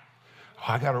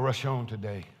 I got to rush on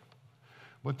today.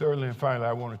 But thirdly and finally,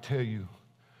 I want to tell you,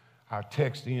 our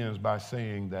text ends by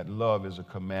saying that love is a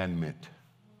commandment.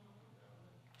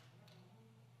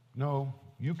 No,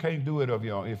 you can't do it of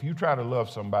your own. If you try to love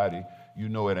somebody, you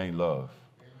know it ain't love.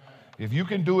 If you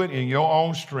can do it in your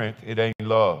own strength, it ain't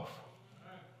love.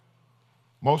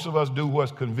 Most of us do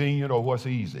what's convenient or what's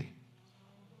easy.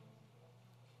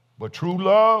 But true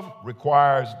love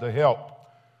requires the help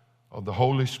of the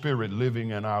Holy Spirit living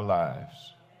in our lives.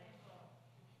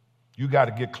 You got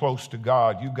to get close to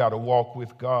God. You got to walk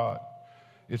with God.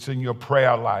 It's in your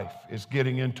prayer life. It's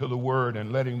getting into the Word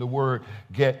and letting the Word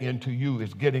get into you.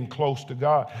 It's getting close to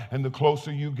God. And the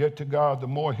closer you get to God, the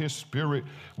more His Spirit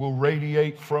will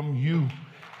radiate from you.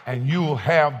 And you will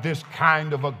have this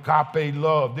kind of agape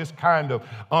love, this kind of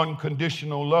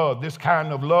unconditional love, this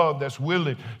kind of love that's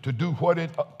willing to do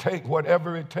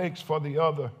whatever it takes for the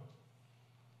other.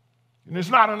 And it's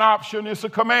not an option, it's a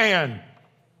command.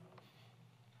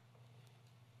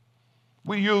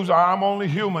 We use I'm only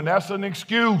human. That's an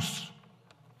excuse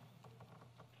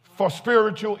for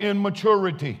spiritual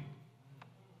immaturity.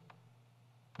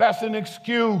 That's an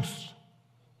excuse.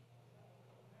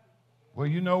 Well,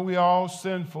 you know, we're all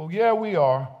sinful. Yeah, we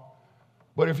are.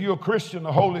 But if you're a Christian,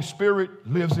 the Holy Spirit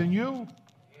lives in you.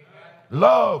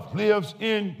 Love lives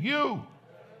in you.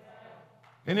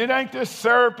 And it ain't this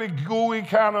syrupy, gooey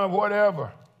kind of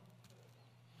whatever.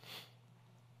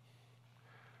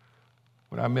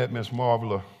 When I met Miss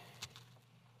Marvela,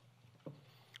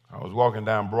 I was walking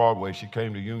down Broadway. She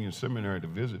came to Union Seminary to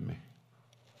visit me.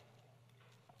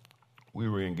 We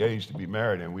were engaged to be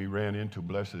married, and we ran into,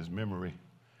 bless his memory,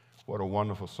 what a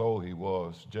wonderful soul he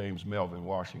was, James Melvin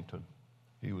Washington.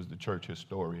 He was the church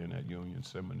historian at Union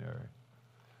Seminary.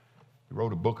 He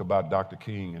wrote a book about Dr.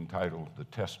 King entitled The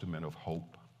Testament of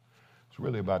Hope. It's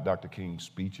really about Dr. King's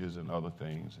speeches and other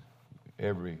things.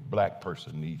 Every black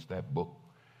person needs that book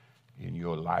in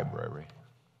your library.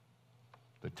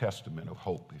 The Testament of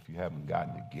Hope. If you haven't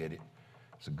gotten to get it,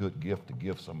 it's a good gift to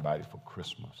give somebody for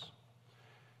Christmas.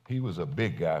 He was a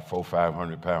big guy,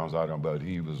 400-500 pounds, I don't know, but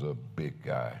he was a big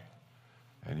guy.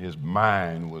 And his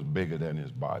mind was bigger than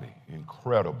his body.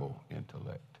 Incredible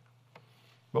intellect.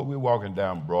 But we're walking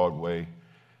down Broadway,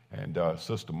 and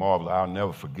Sister Marvela, I'll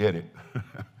never forget it.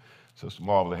 Sister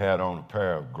Marvela had on a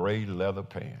pair of gray leather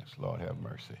pants, Lord have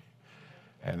mercy.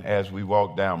 And as we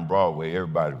walked down Broadway,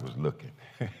 everybody was looking.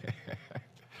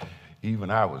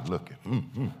 Even I was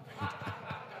looking.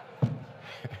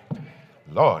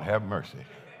 Lord have mercy.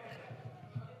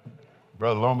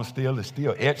 Brother Loma still is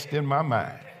still etched in my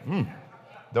mind.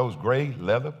 Those gray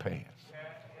leather pants.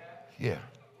 Yeah.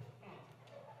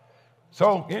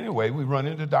 So anyway, we run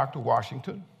into Dr.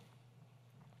 Washington.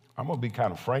 I'm going to be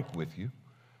kind of frank with you.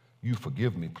 You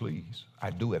forgive me, please.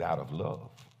 I do it out of love.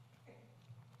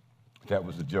 That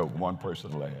was a joke. One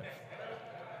person laughed.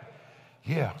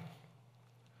 Yeah.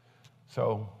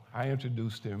 So I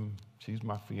introduced him. She's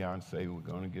my fiance. We're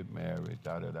going to get married.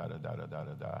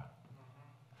 Da-da-da-da-da-da-da-da.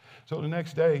 So the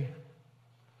next day,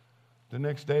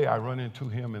 I run into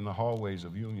him in the hallways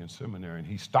of Union Seminary, and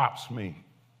he stops me.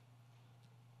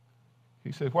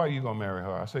 He said, why are you going to marry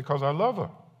her? I said, because I love her.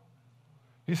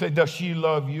 He said, does she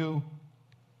love you?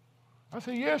 I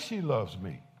said, yes, she loves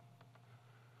me.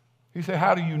 He said,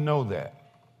 how do you know that?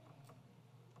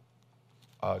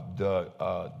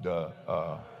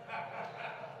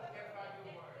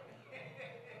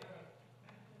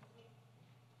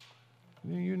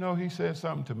 You know, he said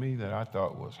something to me that I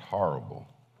thought was horrible.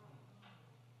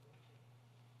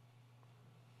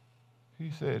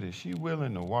 He said, is she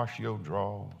willing to wash your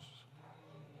drawers?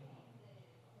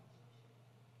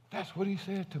 That's what he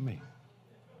said to me.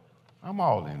 I'm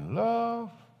all in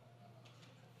love.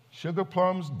 Sugar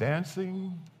plums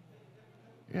dancing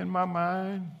in my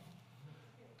mind.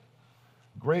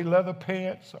 Gray leather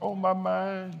pants on my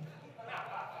mind.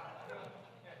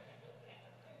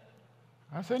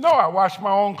 I said, no, I wash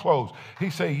my own clothes. He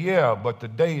said, yeah, but the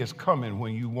day is coming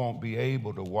when you won't be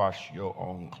able to wash your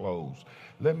own clothes.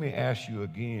 Let me ask you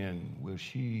again, will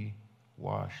she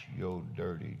wash your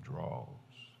dirty drawers?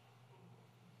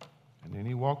 And then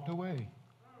he walked away.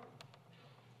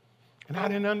 And I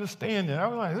didn't understand it. I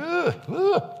was like,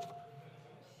 ugh.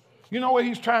 You know what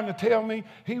he's trying to tell me?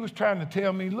 He was trying to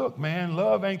tell me, look, man,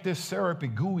 love ain't this syrupy,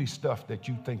 gooey stuff that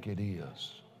you think it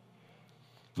is.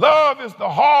 Love is the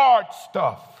hard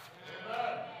stuff.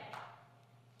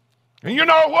 And you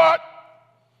know what?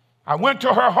 I went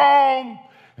to her home,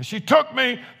 and she took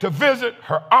me to visit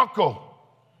her uncle.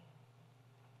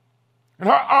 And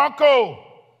her uncle,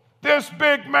 this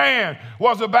big man,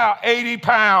 was about 80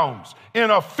 pounds in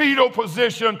a fetal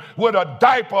position with a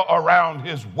diaper around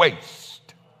his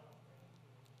waist.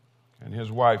 And and his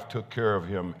wife took care of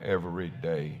him every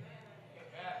day.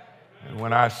 And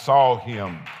when I saw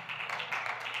him,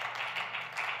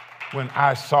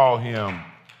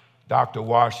 Dr.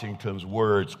 Washington's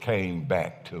words came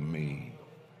back to me.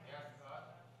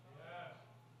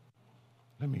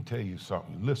 Let me tell you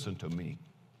something. Listen to me.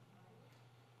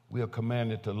 We are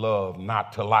commanded to love,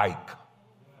 not to like.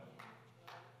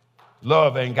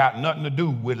 Love ain't got nothing to do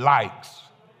with likes.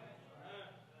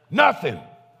 Nothing.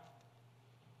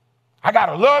 I got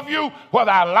to love you, whether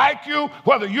I like you,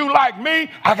 whether you like me,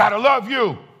 I got to love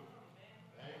you.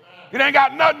 It ain't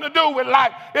got nothing to do with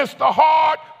like. It's the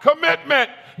hard commitment,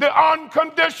 the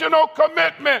unconditional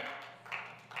commitment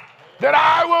that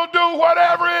I will do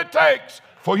whatever it takes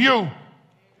for you.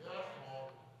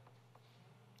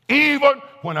 Even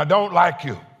when I don't like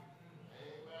you.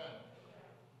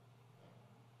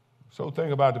 So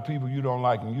think about the people you don't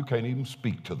like and you can't even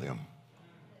speak to them.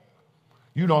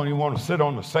 You don't even want to sit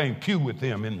on the same pew with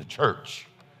them in the church.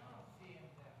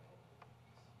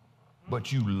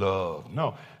 But you love.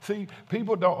 No, see,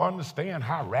 people don't understand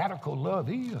how radical love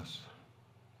is.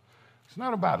 It's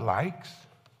not about likes.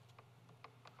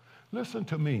 Listen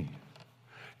to me.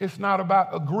 It's not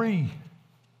about agree.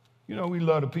 You know, we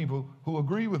love the people who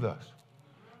agree with us,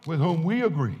 with whom we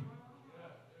agree.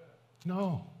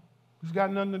 No, it's got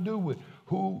nothing to do with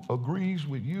who agrees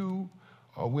with you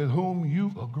or with whom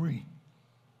you agree.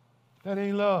 That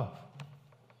ain't love.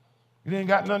 It ain't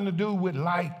got nothing to do with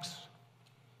likes.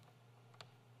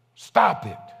 Stop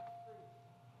it.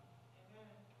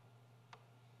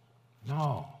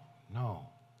 No.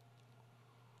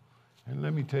 And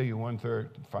let me tell you one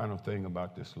final thing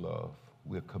about this love.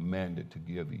 We're commanded to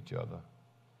give each other.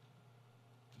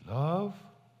 Love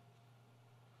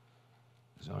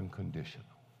is unconditional.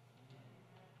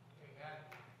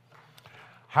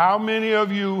 How many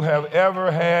of you have ever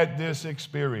had this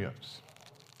experience?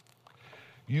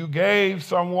 You gave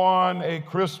someone a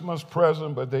Christmas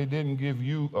present, but they didn't give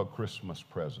you a Christmas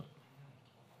present.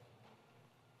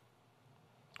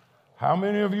 How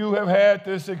many of you have had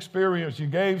this experience? You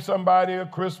gave somebody a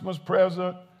Christmas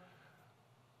present,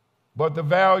 but the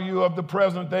value of the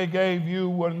present they gave you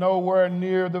was nowhere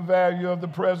near the value of the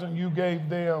present you gave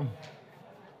them.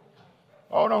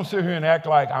 Oh, don't sit here and act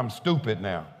like I'm stupid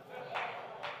now.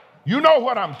 You know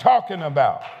what I'm talking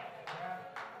about.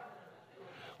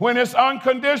 When it's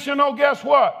unconditional, guess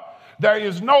what? There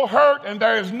is no hurt and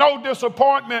there is no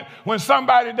disappointment when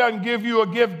somebody doesn't give you a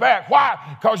gift back. Why?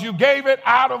 Because you gave it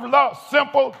out of love,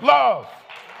 simple love.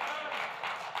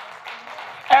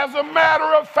 As a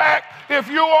matter of fact, if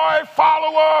you are a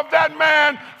follower of that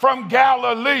man from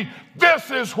Galilee, this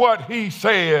is what he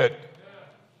said.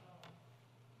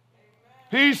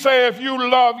 He said, if you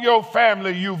love your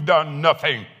family, you've done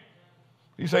nothing.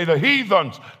 He said, the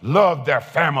heathens love their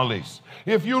families.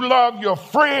 If you love your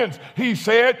friends, he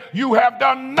said, you have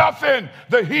done nothing.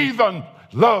 The heathen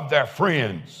love their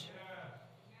friends.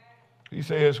 He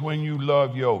says, when you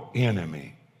love your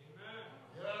enemy.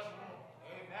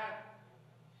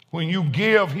 When you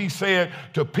give, he said,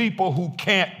 to people who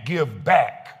can't give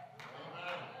back.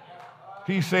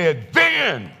 He said,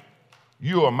 then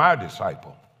you are my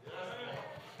disciple.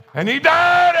 And he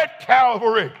died at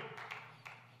Calvary.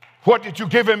 What did you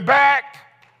give him back?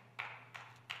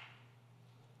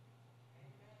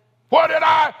 What did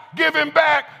I give him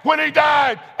back when he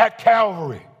died at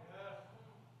Calvary?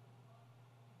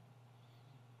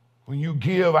 When you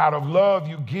give out of love,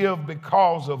 you give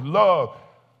because of love,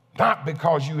 not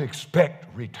because you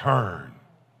expect return.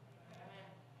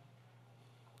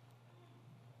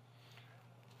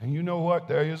 And you know what?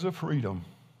 There is a freedom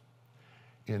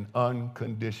in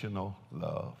unconditional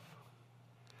love.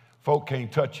 Folk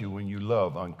can't touch you when you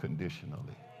love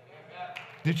unconditionally.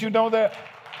 Did you know that?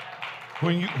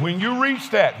 When you reach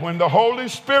that, when the Holy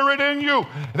Spirit in you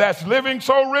that's living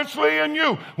so richly in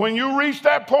you, when you reach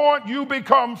that point, you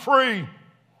become free.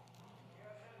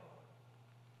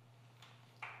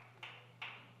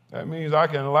 That means I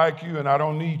can like you and I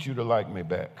don't need you to like me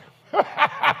back.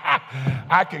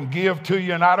 I can give to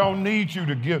you and I don't need you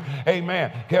to give.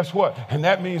 Amen. Guess what? And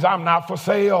that means I'm not for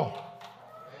sale.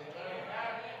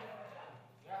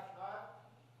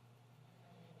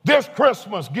 This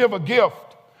Christmas, give a gift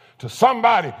to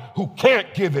somebody who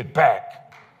can't give it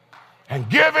back. And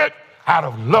give it out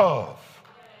of love.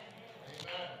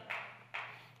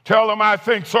 Tell them I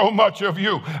think so much of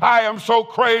you. I am so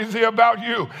crazy about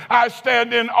you. I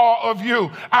stand in awe of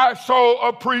you. I so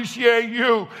appreciate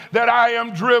you that I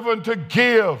am driven to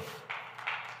give.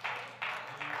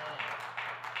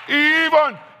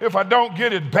 Even if I don't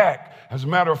get it back. As a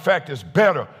matter of fact, it's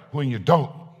better when you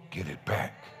don't get it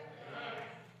back.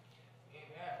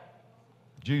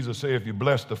 Jesus said, if you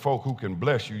bless the folk who can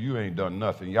bless you, you ain't done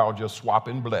nothing. Y'all just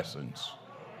swapping blessings.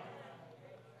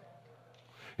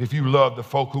 If you love the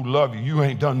folk who love you, you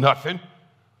ain't done nothing.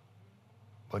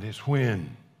 But it's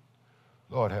when,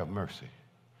 Lord have mercy.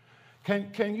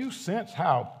 Can you sense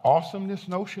how awesome this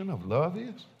notion of love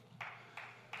is?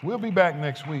 We'll be back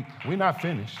next week. We're not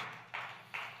finished.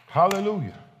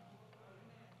 Hallelujah.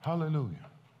 Hallelujah.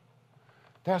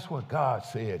 That's what God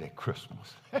said at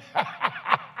Christmas.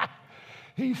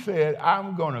 He said,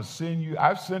 I'm going to send you,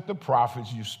 I've sent the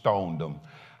prophets, you stoned them.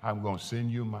 I'm going to send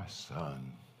you my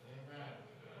son. Amen.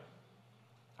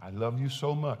 I love you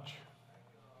so much.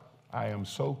 I am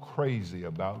so crazy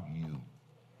about you.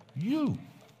 You.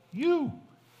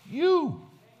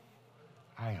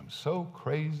 I am so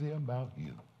crazy about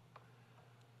you.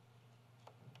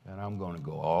 And I'm going to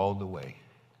go all the way.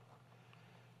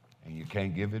 And you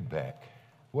can't give it back.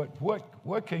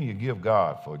 What can you give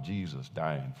God for Jesus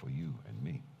dying for you and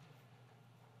me?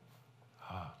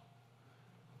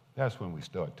 That's when we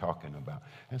start talking about.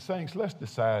 And saints, let's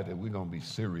decide that we're going to be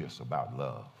serious about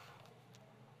love.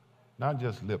 Not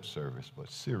just lip service,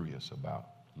 but serious about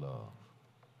love.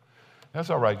 That's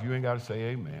all right. You ain't got to say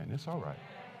amen. It's all right.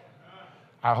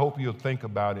 I hope you'll think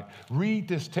about it. Read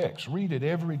this text. Read it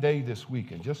every day this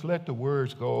week, and just let the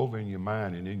words go over in your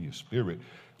mind and in your spirit.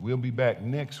 We'll be back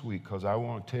next week because I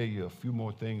want to tell you a few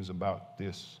more things about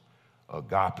this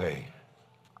agape.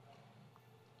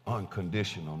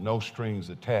 Unconditional, no strings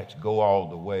attached, go all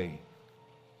the way.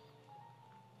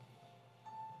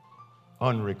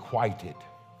 Unrequited,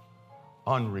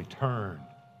 unreturned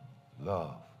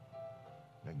love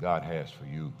that God has for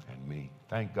you and me.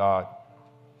 Thank God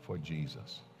for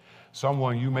Jesus.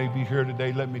 Someone, you may be here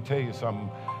today, let me tell you something.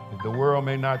 The world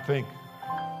may not think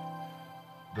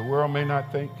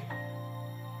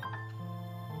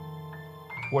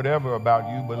whatever about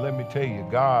you, but let me tell you,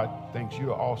 God thinks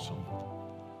you're awesome.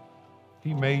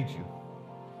 He made you.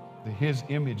 His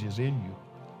image is in you.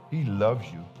 He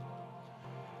loves you.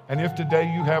 And if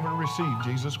today you haven't received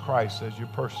Jesus Christ as your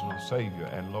personal Savior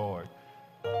and Lord,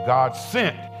 God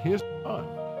sent his son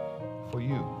for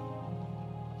you.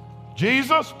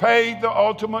 Jesus paid the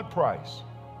ultimate price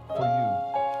for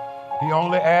you. He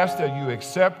only asks that you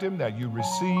accept him, that you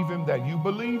receive him, that you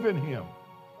believe in him.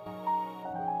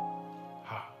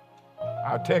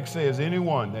 Our text says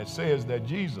anyone that says that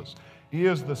Jesus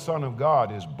is the Son of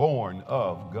God is born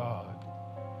of God.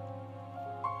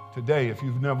 Today, if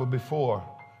you've never before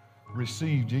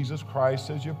received Jesus Christ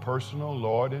as your personal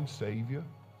Lord and Savior,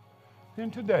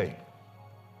 then today,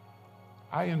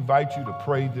 I invite you to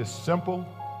pray this simple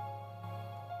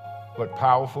but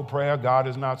powerful prayer. God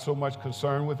is not so much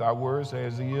concerned with our words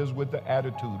as he is with the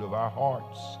attitude of our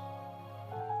hearts.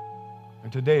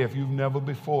 And today, if you've never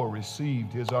before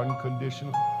received his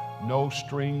unconditional, no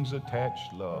strings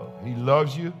attached love, he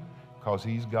loves you because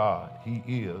he's God. He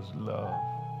is love.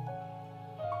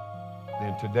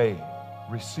 Then today,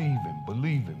 receive him,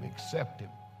 believe him, accept him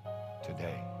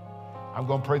today. I'm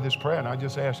going to pray this prayer, and I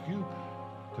just ask you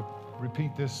to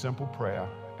repeat this simple prayer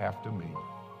after me.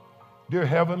 Dear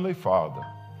Heavenly Father,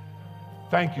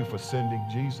 thank you for sending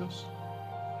Jesus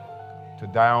to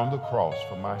die on the cross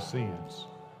for my sins.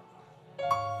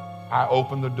 I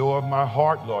open the door of my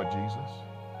heart, Lord Jesus,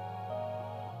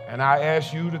 and I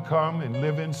ask you to come and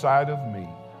live inside of me.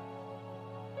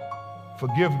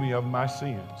 Forgive me of my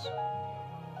sins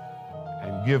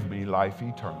and give me life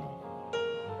eternal.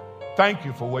 Thank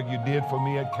you for what you did for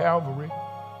me at Calvary.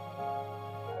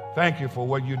 Thank you for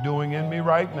what you're doing in me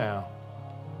right now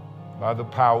by the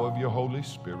power of your Holy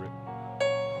Spirit.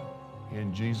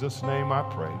 In Jesus' name I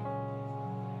pray.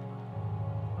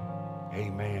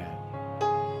 Amen.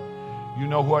 You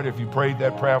know what? If you prayed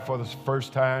that prayer for the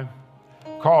first time,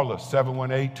 call us,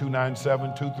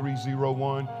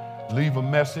 718-297-2301. Leave a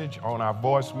message on our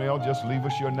voicemail. Just leave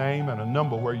us your name and a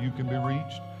number where you can be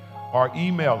reached. Or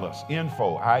email us,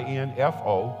 info,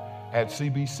 I-N-F-O, at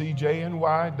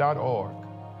CBCJNY.org.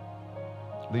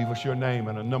 Leave us your name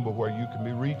and a number where you can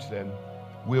be reached, and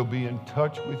we'll be in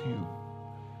touch with you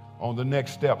on the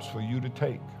next steps for you to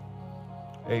take.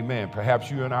 Amen.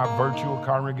 Perhaps you're in our virtual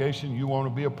congregation. You want to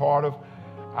be a part of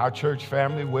our church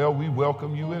family. Well, we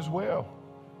welcome you as well.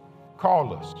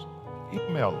 Call us.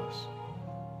 Email us.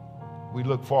 We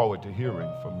look forward to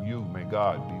hearing from you. May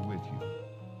God be with you.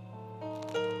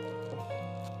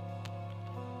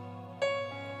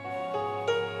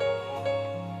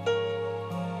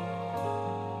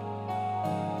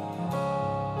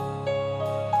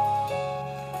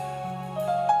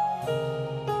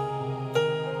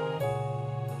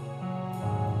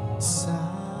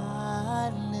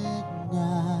 Silent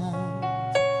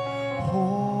night,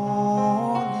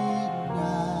 holy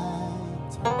night.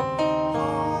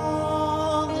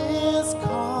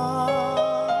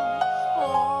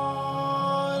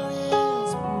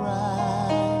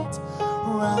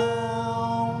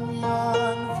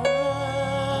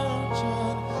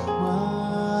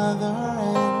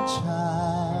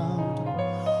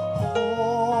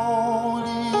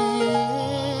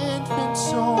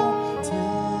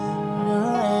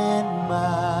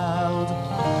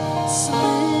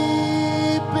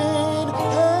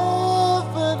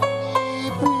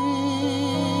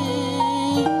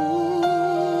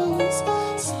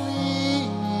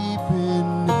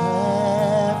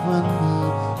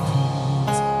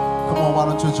 on, why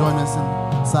don't you join us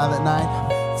in Silent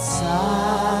Night?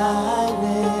 Silent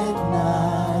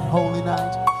night, holy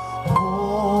night,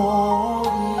 holy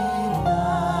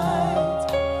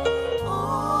night.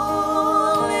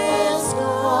 All is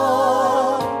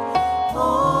gone,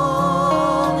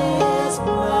 all is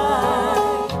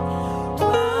bright.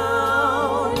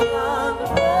 Round young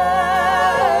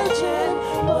virgin,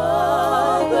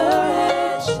 mother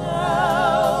and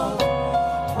child.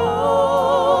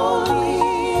 Holy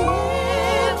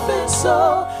infant,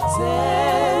 so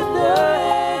tender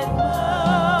and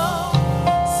mild,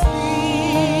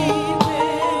 sleep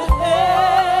in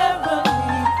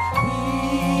heavenly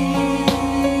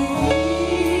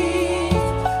peace,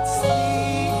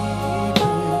 sleep in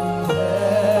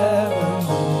heavenly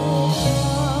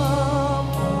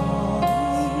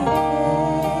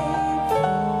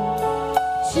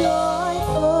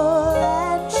joyful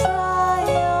and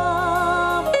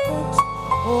triumphant.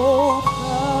 Oh,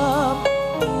 come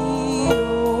ye,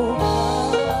 oh,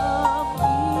 come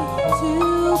ye to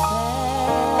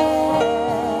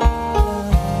Bethlehem.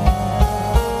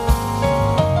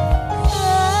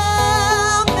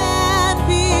 Come and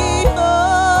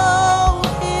behold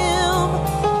him,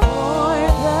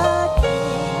 born the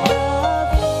King of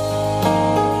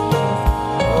Kings.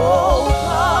 Oh,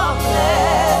 come,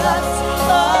 let us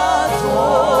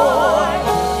adore him.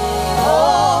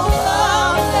 Oh,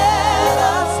 come, let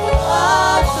us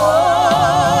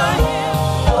adore him.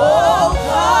 Oh,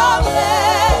 come,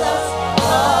 let us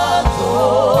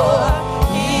adore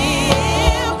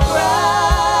him,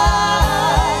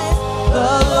 Christ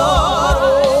the Lord.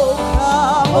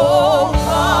 Oh,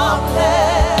 come,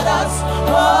 let us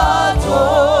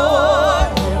adore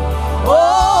him.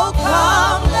 Oh,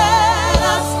 come, let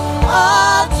us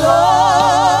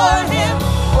adore him.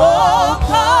 Oh,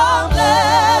 come,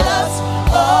 let us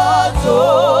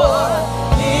adore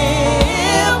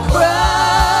him,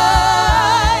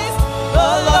 Christ the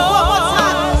Lord. One more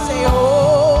time, say,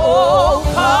 oh,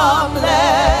 come,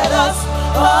 let us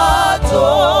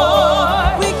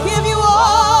adore. We give you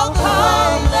all the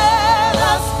come, let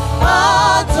us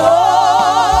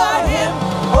adore him.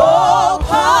 Oh,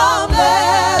 come,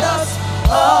 let us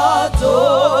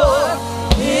adore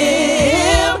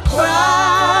him,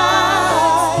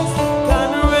 Christ.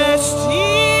 God rest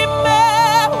ye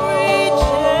merry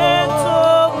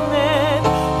gentlemen,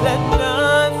 let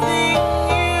nothing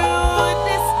you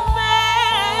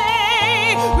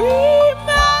dismay.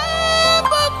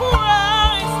 Remember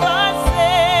Christ our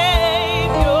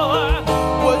Savior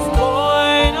was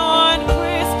born on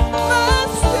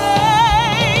Christmas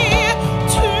Day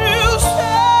to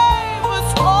save us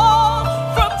all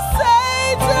from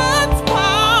Satan's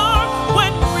power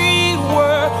when we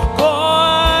were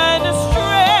gone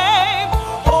astray.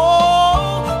 Oh,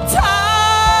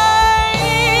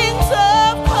 tidings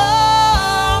of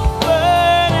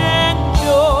comfort and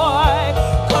joy,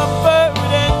 comfort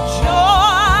and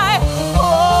joy.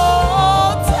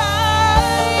 Oh,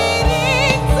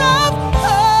 tidings of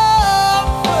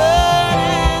comfort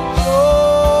and joy.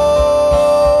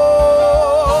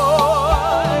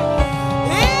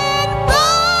 In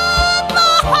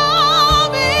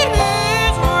Bethlehem in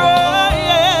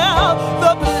Israel,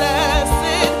 the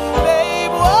blessed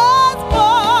babe was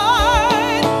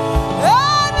born,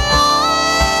 and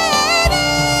laid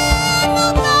in the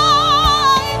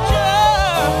manger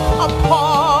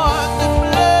upon the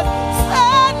blessed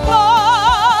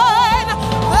morn,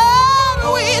 that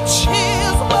which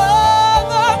his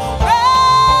mother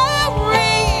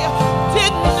Mary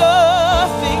did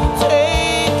nothing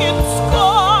take in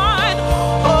scorn.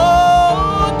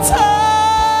 Oh,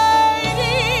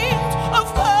 tidings of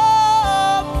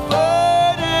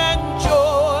comfort and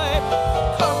joy,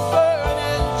 comfort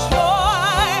and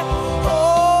joy.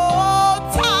 Oh,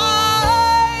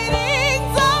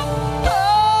 tidings of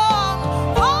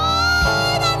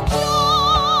comfort and joy.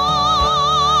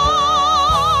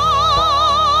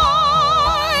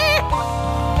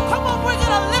 Come on, we're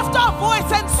gonna lift our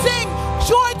voice and sing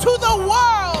joy to the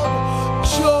world.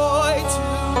 Joy to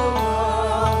the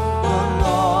world, the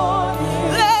Lord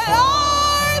is. Let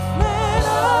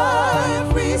earth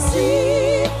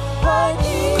receive her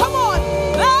King. Come on,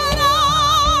 let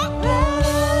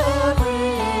every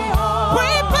heart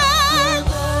prepare.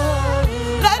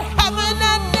 Let heaven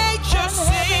and nature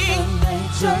sing.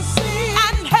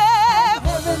 And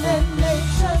heaven and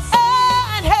nature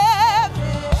sing. And heaven.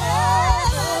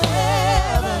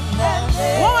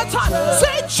 One more time.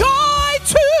 Say joy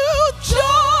to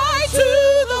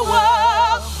the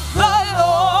world, the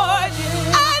Lord,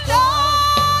 and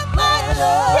all that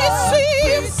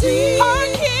receive her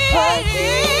King. Let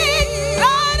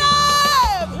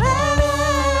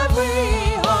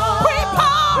every heart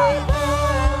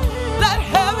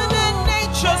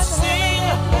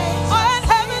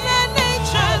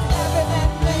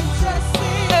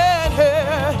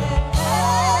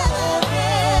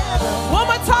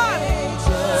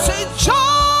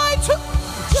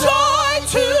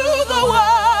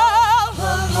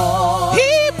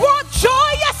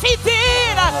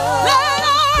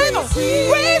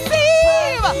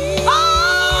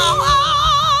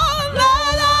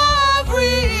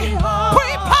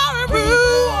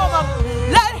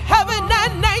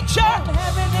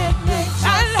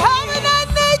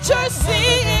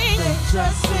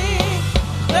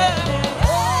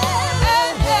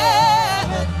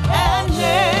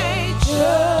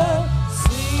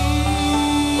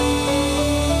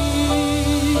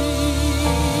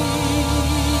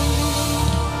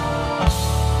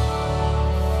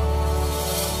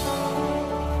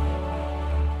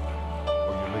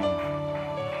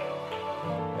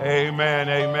Amen,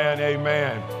 amen,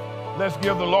 amen. Let's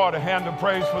give the Lord a hand of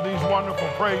praise for these wonderful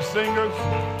praise singers.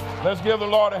 Let's give the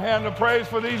Lord a hand of praise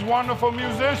for these wonderful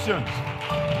musicians.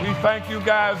 We thank you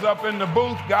guys up in the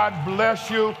booth. God bless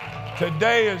you.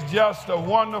 Today is just a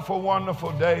wonderful,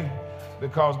 wonderful day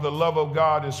because the love of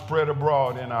God is spread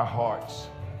abroad in our hearts.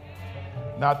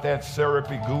 Not that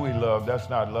syrupy, gooey love. That's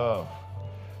not love.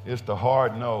 It's the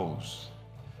hard nose,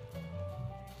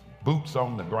 boots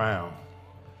on the ground,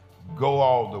 go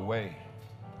all the way,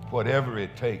 whatever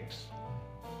it takes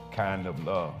kind of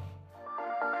love.